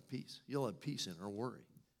 We'll all have peace. You'll have peace in our worry.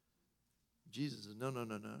 Jesus says, no.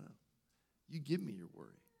 You give me your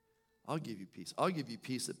worry. I'll give you peace. I'll give you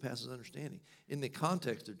peace that passes understanding. In the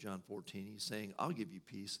context of John 14, he's saying, I'll give you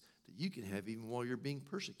peace that you can have even while you're being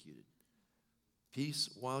persecuted. Peace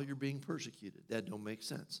while you're being persecuted. That don't make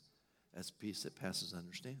sense. That's peace that passes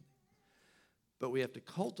understanding. But we have to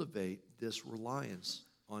cultivate this reliance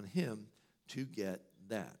on him to get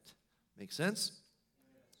that. Make sense?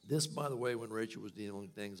 This, by the way, when Rachel was dealing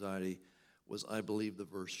with anxiety, was, I believe, the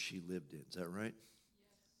verse she lived in. Is that right?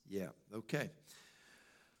 Yes. Yeah. Okay.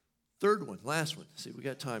 Third one, last one. See, we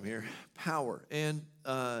got time here. Power. And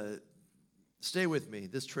stay with me.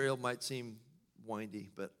 This trail might seem windy,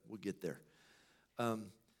 but we'll get there.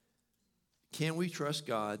 Can we trust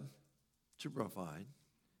God to provide?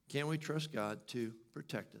 Can we trust God to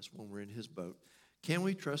protect us when we're in his boat? Can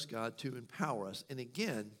we trust God to empower us? And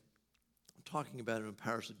again, I'm talking about him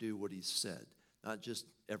empower us to do what he said, not just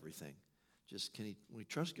everything. Just can we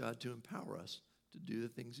trust God to empower us to do the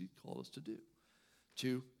things he called us to do,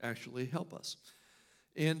 to actually help us?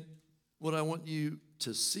 And what I want you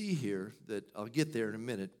to see here, that I'll get there in a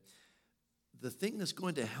minute, the thing that's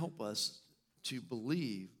going to help us to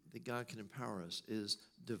believe that God can empower us is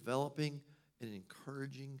developing an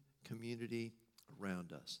encouraging community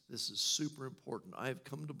around us. This is super important. I have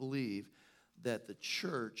come to believe that the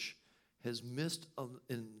church has missed,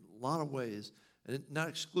 in a lot of ways, and not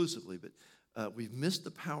exclusively, but we've missed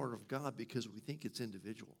the power of God because we think it's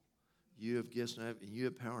individual. You have gifts, and you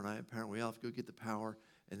have power, and I have power, and we all have to go get the power,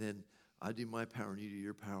 and then I do my power, and you do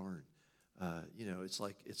your power. And, it's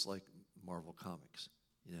like Marvel Comics,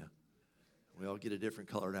 We all get a different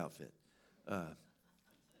colored outfit.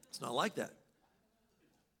 It's not like that.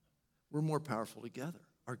 We're more powerful together.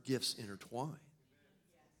 Our gifts intertwine.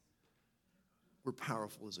 We're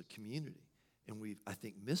powerful as a community, and we've, I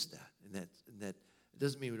think, missed that. And that it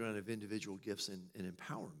doesn't mean we don't have individual gifts and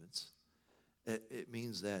empowerments. It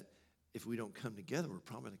means that if we don't come together, we're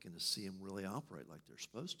probably not going to see them really operate like they're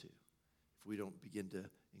supposed to. If we don't begin to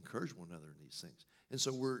encourage one another in these things, and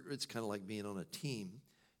so it's kind of like being on a team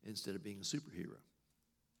instead of being a superhero.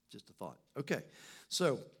 Just a thought. Okay,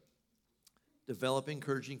 so develop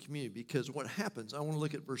encouraging community, because what happens, I want to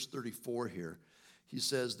look at verse 34 here. He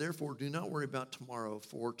says, therefore, do not worry about tomorrow,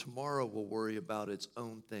 for tomorrow will worry about its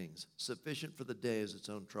own things. Sufficient for the day is its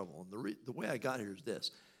own trouble. And the way I got here is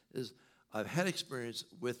this, is I've had experience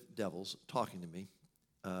with devils talking to me,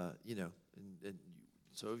 and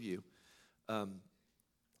so have you.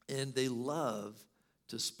 And they love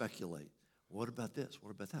to speculate. What about this?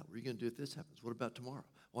 What about that? What are you going to do if this happens? What about tomorrow?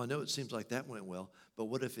 Well, I know it seems like that went well, but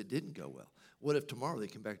what if it didn't go well? What if tomorrow they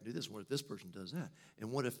come back and do this? What if this person does that?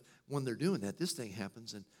 And what if when they're doing that, this thing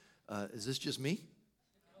happens? And is this just me?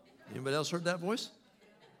 Anybody else heard that voice?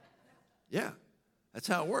 Yeah, that's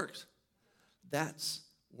how it works. That's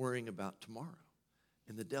worrying about tomorrow.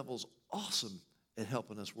 And the devil's awesome at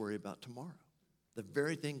helping us worry about tomorrow, the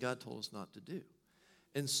very thing God told us not to do.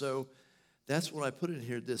 And so that's what I put in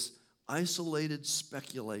here, this isolated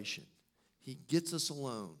speculation. He gets us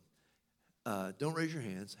alone. Don't raise your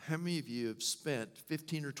hands. How many of you have spent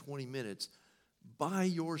 15 or 20 minutes by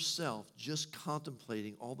yourself just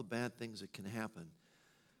contemplating all the bad things that can happen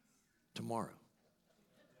tomorrow?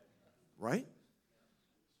 Right?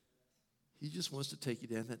 He just wants to take you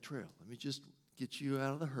down that trail. Let me just get you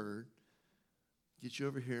out of the herd, get you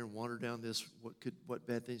over here and wander down this what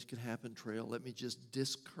bad things could happen trail. Let me just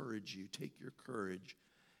discourage you, take your courage,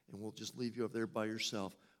 and we'll just leave you over there by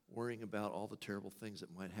yourself worrying about all the terrible things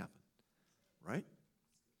that might happen. Right?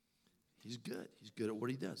 He's good. He's good at what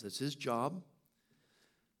he does. That's his job,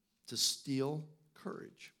 to steal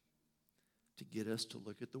courage, to get us to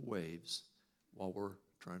look at the waves while we're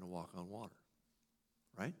trying to walk on water.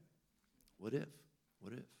 Right? What if?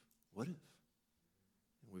 What if? What if?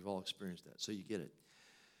 And we've all experienced that. So you get it.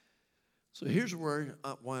 So here's why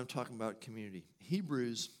I'm talking about community.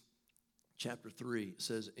 Hebrews chapter 3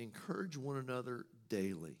 says, encourage one another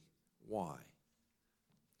daily. Why?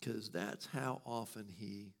 Because that's how often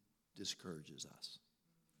he discourages us.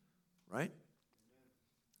 Right?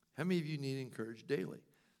 How many of you need encouraged daily?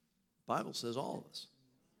 The Bible says all of us.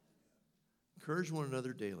 Encourage one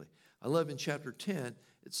another daily. I love in chapter 10,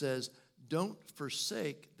 it says, don't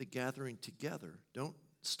forsake the gathering together. Don't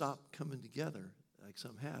stop coming together like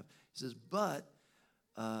some have. He says, but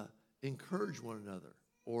encourage one another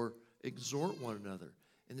or exhort one another.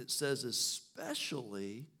 And it says,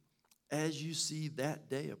 especially as you see that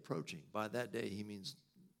day approaching. By that day, he means,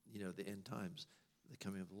 the end times, the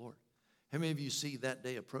coming of the Lord. How many of you see that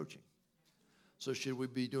day approaching? So should we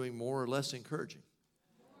be doing more or less encouraging?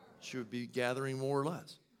 Should we be gathering more or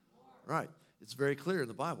less? Right. It's very clear in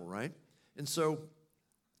the Bible, right? And so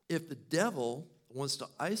if the devil wants to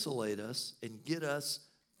isolate us and get us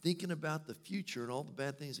thinking about the future and all the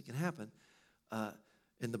bad things that can happen,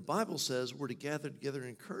 and the Bible says we're to gather together and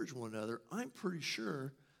encourage one another, I'm pretty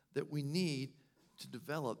sure that we need to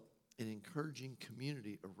develop an encouraging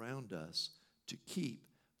community around us to keep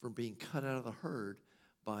from being cut out of the herd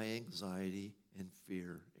by anxiety and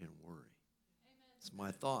fear and worry. It's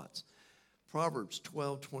my thoughts. Proverbs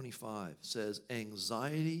 12:25 says,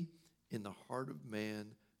 anxiety in the heart of man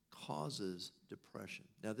causes depression.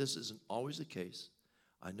 Now, this isn't always the case.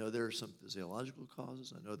 I know there are some physiological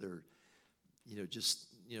causes. I know there are,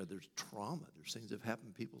 there's trauma. There's things that have happened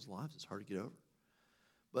in people's lives. It's hard to get over.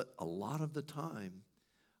 But a lot of the time,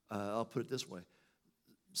 I'll put it this way.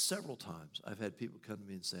 Several times I've had people come to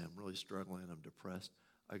me and say, I'm really struggling, I'm depressed.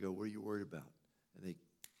 I go, what are you worried about? And they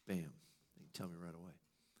tell me right away.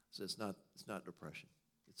 So it's not depression,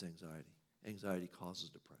 it's anxiety. Anxiety causes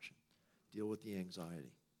depression. Deal with the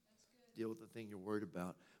anxiety. Deal with the thing you're worried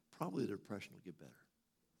about. Probably the depression will get better.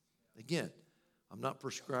 Again, I'm not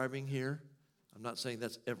prescribing here. I'm not saying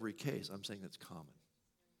that's every case. I'm saying that's common.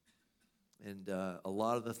 And a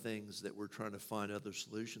lot of the things that we're trying to find other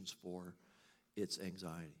solutions for, it's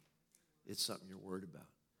anxiety. It's something you're worried about.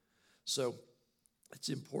 So it's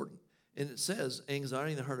important. And it says,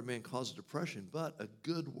 anxiety in the heart of man causes depression, but a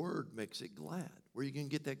good word makes it glad. Where are you going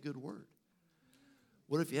to get that good word?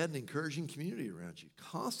 What if you had an encouraging community around you,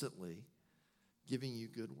 constantly giving you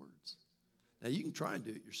good words? Now, you can try and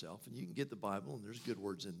do it yourself, and you can get the Bible, and there's good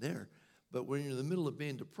words in there. But when you're in the middle of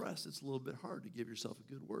being depressed, it's a little bit hard to give yourself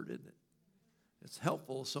a good word, isn't it? It's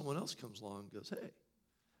helpful if someone else comes along and goes, hey,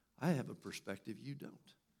 I have a perspective you don't.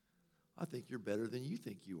 I think you're better than you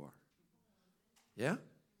think you are. Yeah?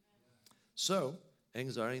 So,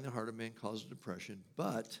 anxiety in the heart of man causes depression,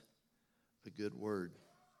 but a good word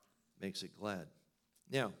makes it glad.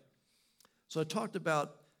 Now, so I talked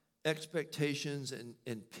about expectations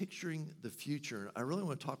and picturing the future. I really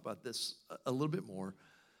want to talk about this a little bit more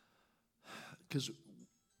because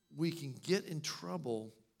we can get in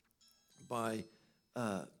trouble by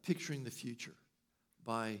picturing the future.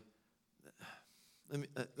 Let me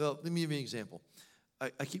give you an example.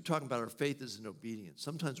 I keep talking about our faith is in obedience.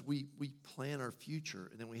 Sometimes we plan our future,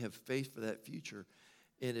 and then we have faith for that future.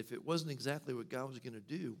 And if it wasn't exactly what God was going to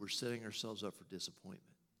do, we're setting ourselves up for disappointment.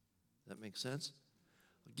 Does that make sense?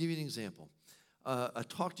 I'll give you an example. I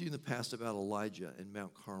talked to you in the past about Elijah in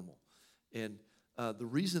Mount Carmel. And the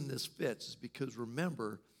reason this fits is because,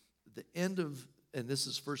 remember, the end of, and this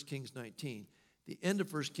is 1 Kings 19, the end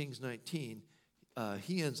of 1 Kings 19,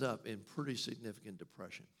 he ends up in pretty significant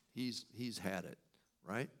depression. He's had it,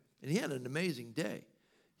 right? And he had an amazing day.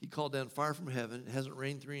 He called down fire from heaven. It hasn't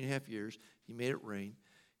rained 3.5 years. He made it rain.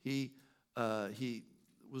 He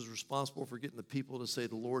was responsible for getting the people to say,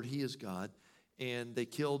 the Lord, He is God. and they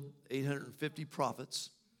killed 850 prophets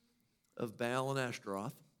of Baal and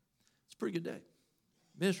Ashtaroth. It's a pretty good day,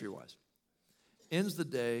 ministry-wise. Ends the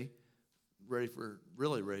day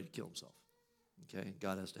really ready to kill himself. Okay,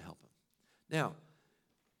 God has to help him. Now,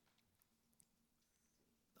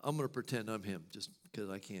 I'm going to pretend I'm him just because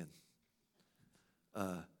I can.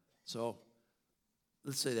 So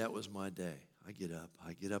let's say that was my day. I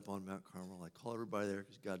get up on Mount Carmel. I call everybody there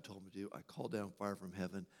because God told me to. I call down fire from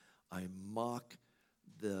heaven. I mock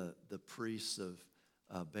the priests of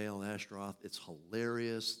Baal and Ashtaroth. It's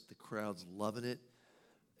hilarious. The crowd's loving it.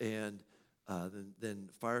 And then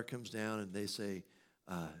fire comes down and they say,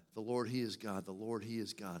 the Lord, He is God. The Lord, He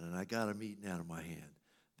is God. And I got them eating out of my hand.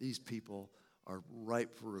 These people are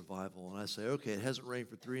ripe for revival. And I say, okay, it hasn't rained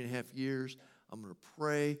for 3.5 years. I'm going to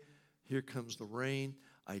pray. Here comes the rain.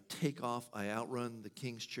 I take off. I outrun the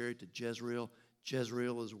king's chariot to Jezreel.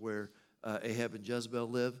 Jezreel is where Ahab and Jezebel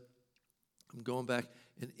live. I'm going back.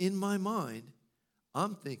 And in my mind,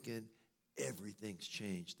 I'm thinking everything's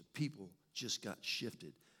changed. The people just got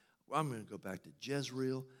shifted. I'm going to go back to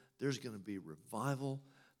Jezreel. There's going to be revival.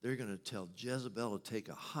 They're going to tell Jezebel to take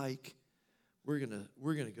a hike. We're going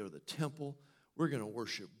to go to the temple. We're going to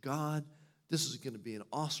worship God. This is going to be an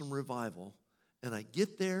awesome revival. And I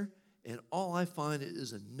get there, and all I find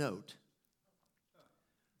is a note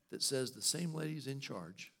that says the same lady's in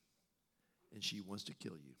charge, and she wants to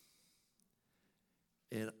kill you.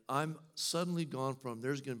 And I'm suddenly gone from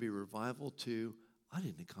there's going to be revival to I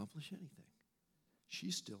didn't accomplish anything.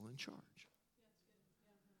 She's still in charge.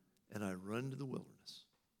 And I run to the wilderness.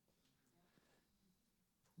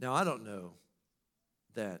 Now, I don't know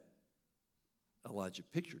that Elijah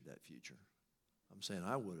pictured that future. I'm saying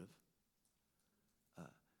I would have.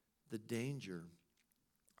 The danger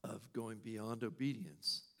of going beyond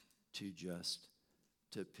obedience to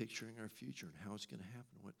picturing our future and how it's going to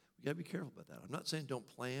happen. We got to be careful about that. I'm not saying don't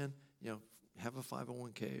plan, have a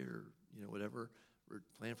 501k or, whatever, or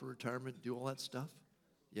plan for retirement, do all that stuff.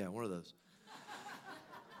 Yeah, one of those.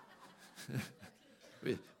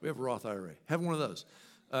 we have a Roth IRA. Have one of those.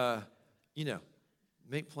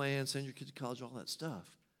 Make plans, send your kids to college, all that stuff.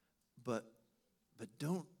 But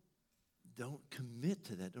don't commit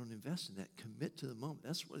to that. Don't invest in that. Commit to the moment.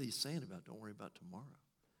 That's what he's saying about don't worry about tomorrow.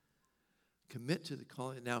 Commit to the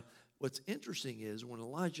calling. Now, what's interesting is when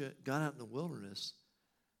Elijah got out in the wilderness,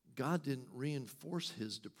 God didn't reinforce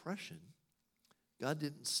his depression. God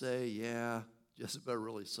didn't say, yeah, Jezebel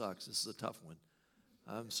really sucks. This is a tough one.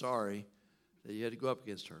 I'm sorry that you had to go up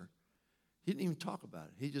against her. He didn't even talk about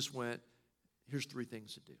it. He just went, here's 3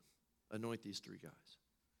 things to do. Anoint these 3 guys.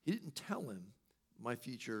 He didn't tell him, my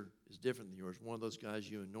future is different than yours. One of those guys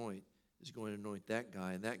you anoint is going to anoint that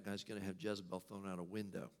guy, and that guy's going to have Jezebel thrown out a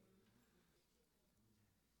window.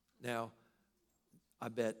 Now, I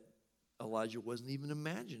bet Elijah wasn't even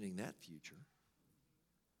imagining that future.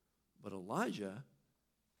 But Elijah,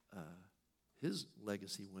 his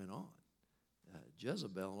legacy went on.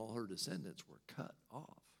 Jezebel and all her descendants were cut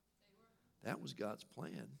off. That was God's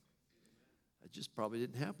plan. It just probably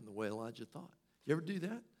didn't happen the way Elijah thought. You ever do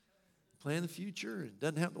that? Plan the future and it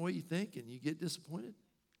doesn't happen the way you think and you get disappointed?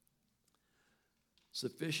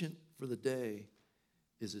 Sufficient for the day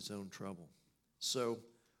is its own trouble. So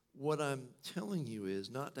what I'm telling you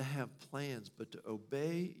is not to have plans, but to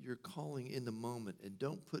obey your calling in the moment and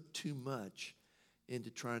don't put too much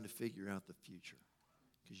into trying to figure out the future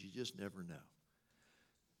because you just never know.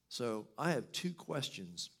 So I have 2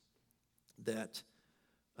 questions that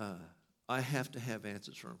I have to have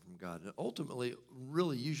answers from God. And ultimately,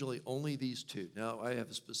 really, usually only these 2. Now, I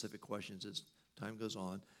have specific questions as time goes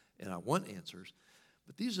on, and I want answers.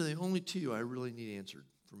 But these are the only 2 I really need answered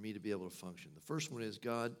for me to be able to function. The first one is,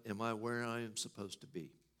 God, am I where I am supposed to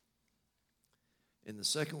be? And the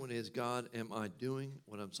second one is, God, am I doing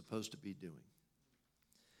what I'm supposed to be doing?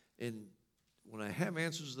 And when I have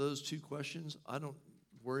answers to those 2 questions, I don't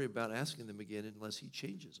worry about asking them again unless He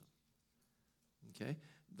changes them. Okay?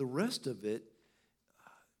 The rest of it,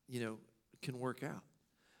 can work out.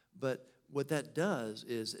 But what that does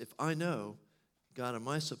is if I know, God, am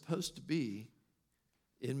I supposed to be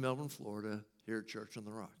in Melbourne, Florida, here at Church on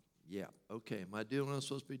the Rock? Yeah. Okay. Am I doing what I'm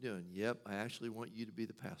supposed to be doing? Yep. I actually want you to be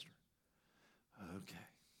the pastor. Okay.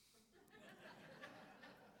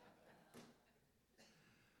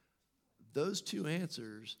 Those 2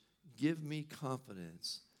 answers give me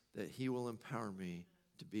confidence that He will empower me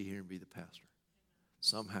to be here and be the pastor.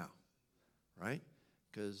 Somehow, right?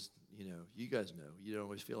 Because, you guys know, you don't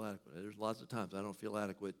always feel adequate. There's lots of times I don't feel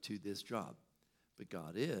adequate to this job, but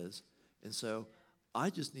God is. And so I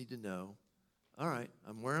just need to know, all right,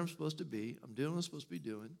 I'm where I'm supposed to be. I'm doing what I'm supposed to be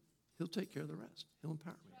doing. He'll take care of the rest. He'll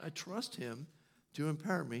empower me. I trust Him to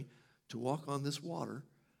empower me to walk on this water.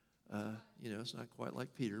 It's not quite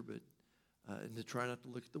like Peter, but and to try not to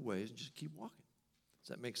look at the waves and just keep walking. Does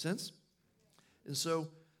that make sense? And so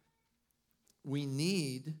we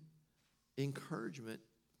need encouragement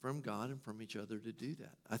from God and from each other to do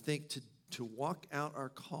that. I think to walk out our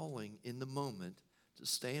calling in the moment, to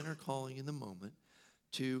stay in our calling in the moment,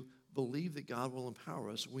 to believe that God will empower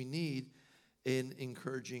us, we need an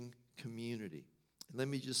encouraging community. And let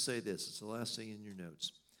me just say this. It's the last thing in your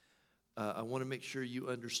notes. I want to make sure you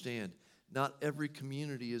understand, not every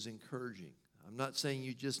community is encouraging. I'm not saying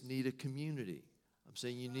you just need a community. I'm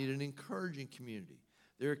saying you need an encouraging community.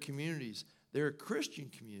 There are Christian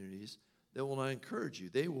communities that will not encourage you.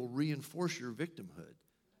 They will reinforce your victimhood.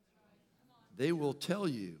 They will tell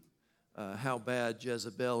you how bad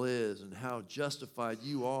Jezebel is and how justified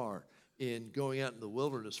you are in going out in the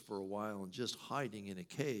wilderness for a while and just hiding in a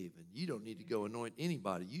cave. And you don't need to go anoint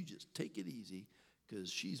anybody. You just take it easy because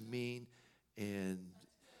she's mean and,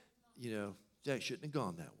 that shouldn't have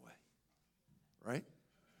gone that way. Right?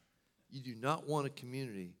 You do not want a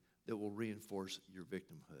community that will reinforce your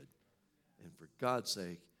victimhood. And for God's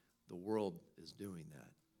sake, the world is doing that.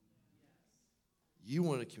 You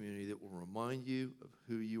want a community that will remind you of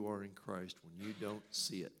who you are in Christ when you don't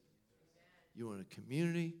see it. You want a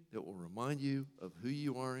community that will remind you of who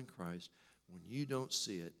you are in Christ when you don't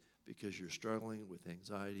see it because you're struggling with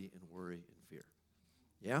anxiety and worry and fear.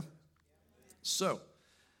 Yeah? So,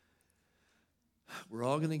 we're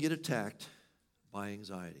all going to get attacked by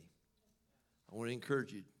anxiety. I want to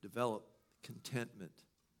encourage you to develop contentment.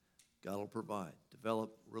 God will provide.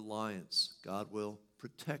 Develop reliance. God will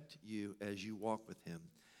protect you as you walk with him.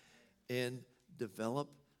 And develop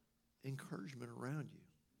encouragement around you.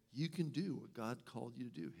 You can do what God called you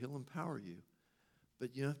to do. He'll empower you.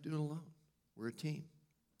 But you don't have to do it alone. We're a team.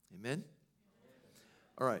 Amen?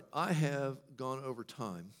 All right. I have gone over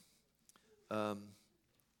time.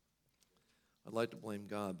 I'd like to blame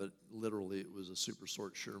God, but literally it was a super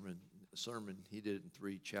short sermon. He did it in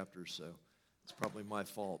 3 chapters, so it's probably my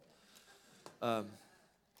fault. But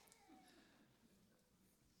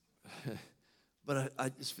I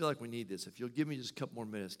just feel like we need this. If you'll give me just a couple more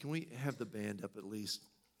minutes, can we have the band up at least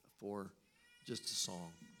for just a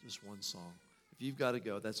song, just one song? If you've got to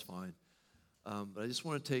go, that's fine. But I just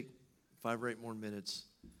want to take 5 or 8 more minutes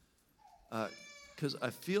because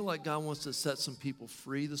I feel like God wants to set some people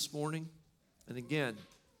free this morning. And again,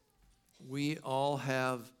 we all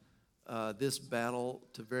have this battle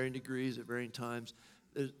to varying degrees at varying times.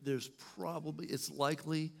 It's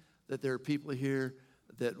likely that there are people here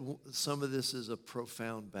that some of this is a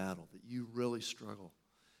profound battle, that you really struggle.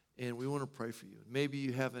 And we want to pray for you. Maybe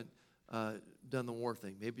you haven't done the war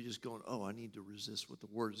thing. Maybe you're just going, I need to resist what the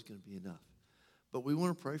word is going to be enough. But we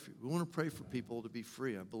want to pray for you. We want to pray for people to be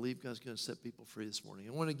free. I believe God's going to set people free this morning.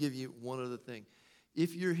 I want to give you one other thing.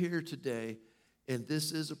 If you're here today and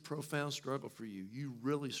this is a profound struggle for you, you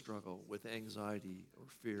really struggle with anxiety or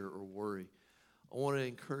fear or worry, I want to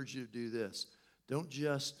encourage you to do this. Don't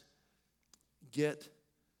just get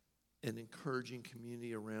an encouraging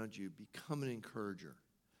community around you. Become an encourager.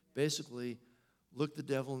 Basically, look the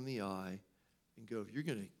devil in the eye and go, if you're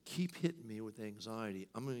going to keep hitting me with anxiety,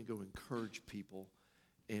 I'm going to go encourage people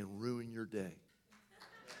and ruin your day.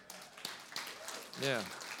 Yeah. I'm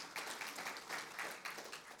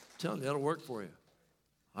telling you, that'll work for you.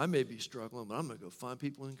 I may be struggling, but I'm going to go find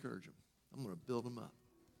people and encourage them. I'm going to build them up.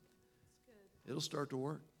 It'll start to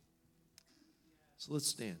work. So let's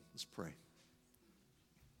stand. Let's pray.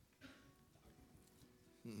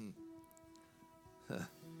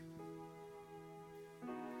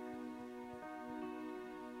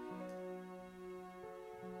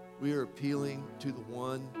 We are appealing to the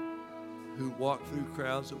one who walked through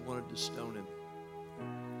crowds that wanted to stone him.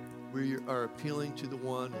 We are appealing to the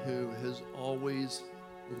one who has always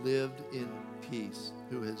lived in peace,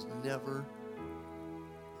 who has never,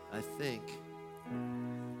 I think,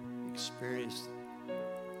 experienced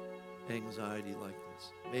anxiety like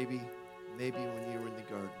this. Maybe when you were in the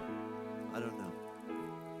garden. I don't know.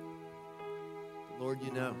 But Lord,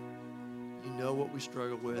 you know what we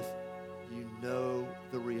struggle with. You know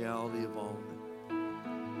the reality of all of it.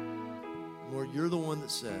 Lord, you're the one that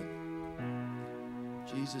said,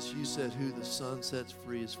 Jesus, you said, who the Son sets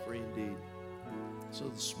free is free indeed. So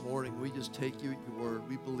this morning, we just take you at your word.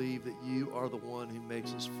 We believe that you are the one who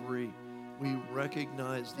makes us free. We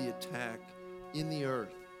recognize the attack in the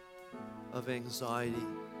earth of anxiety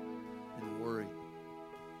and worry.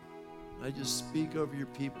 And I just speak over your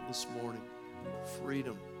people this morning,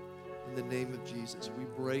 freedom in the name of Jesus. We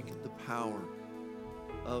break the power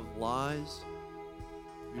of lies.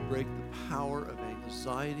 We break the power of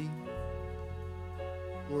anxiety.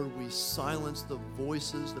 Lord, we silence the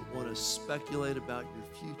voices that want to speculate about your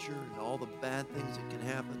future and all the bad things that can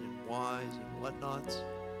happen and whys and whatnots.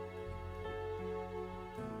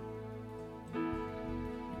 We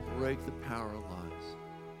break the power of lies.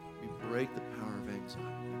 We break the power of anxiety.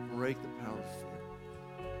 We break the power of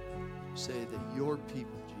fear. We say that your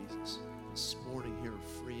people, Jesus, this morning here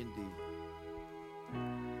are free indeed.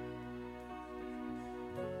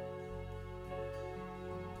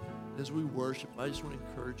 As we worship, I just want to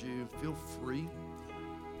encourage you, feel free.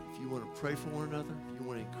 If you want to pray for one another, if you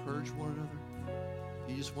want to encourage one another, if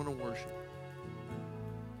you just want to worship.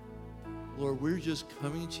 Lord, we're just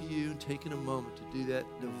coming to you and taking a moment to do that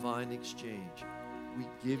divine exchange. We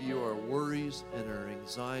give you our worries and our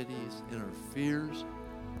anxieties and our fears.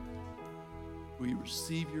 We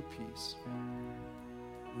receive your peace.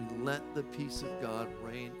 We let the peace of God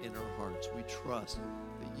reign in our hearts. We trust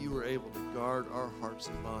that you are able to guard our hearts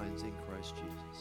and minds in Christ Jesus.